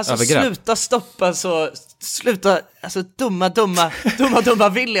övergrepp. Sluta dumma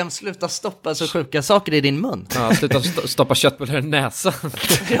William, sluta stoppa så sjuka saker i din mun. Ja, sluta stoppa köttbullar i näsan.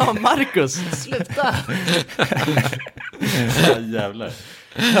 Ja, Marcus, sluta. Ja, jävlar.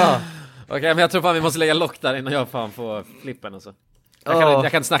 Ja. Okej, men jag tror fan vi måste lägga lock där innan jag fan får flippen alltså.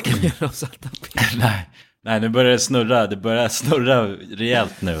 Jag kan inte snacka mer om salta pinnar. Nej, nu börjar det snurra. Det börjar snurra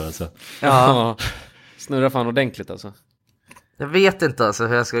rejält nu alltså. Ja. Snurra fan ordentligt alltså. Jag vet inte alltså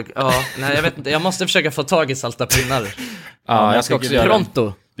hur jag ska... jag vet inte. Jag måste försöka få tag i salta pinnar. Ja, jag ska också göra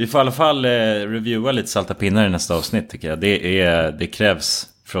pronto. Vi får i alla fall reviewa lite salta pinnar i nästa avsnitt tycker jag. Det krävs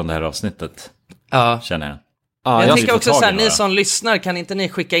från det här avsnittet. Ja. Känner jag. Ja, jag tänker också så här, ni som lyssnar, kan inte ni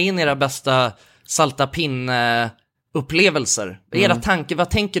skicka in era bästa salta pinn-upplevelser? Era tankar, vad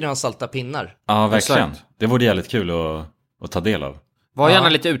tänker ni om salta pinnar? Ja, verkligen. Det vore jävligt kul att ta del av. Var gärna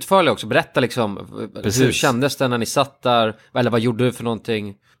lite utförlig också, berätta liksom hur kändes det när ni satt där, eller vad gjorde du för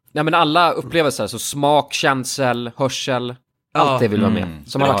någonting? Nej, men alla upplevelser, så smak, känsel, hörsel, allt det vill vara med.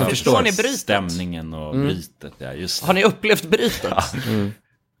 Som alla kan förstå. Har ni brytet? Stämningen och brytet, ja just det. Har ni upplevt brytet?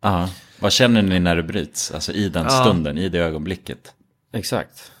 Ja. Vad känner ni när det bryts? Alltså i den stunden, i det ögonblicket.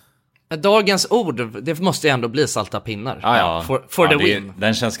 Exakt. Dagens ord, det måste ju ändå bli salta pinnar. Ja. For the win.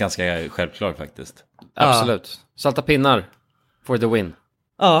 Den känns ganska självklar faktiskt. Absolut. Salta pinnar for the win.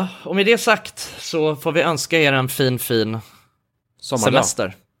 Ja, och med det sagt så får vi önska er en fin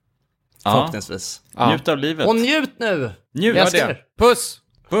semester. Förhoppningsvis. Njut av livet. Och njut nu! Njut av det. Puss!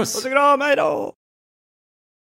 Och så kram, hej då!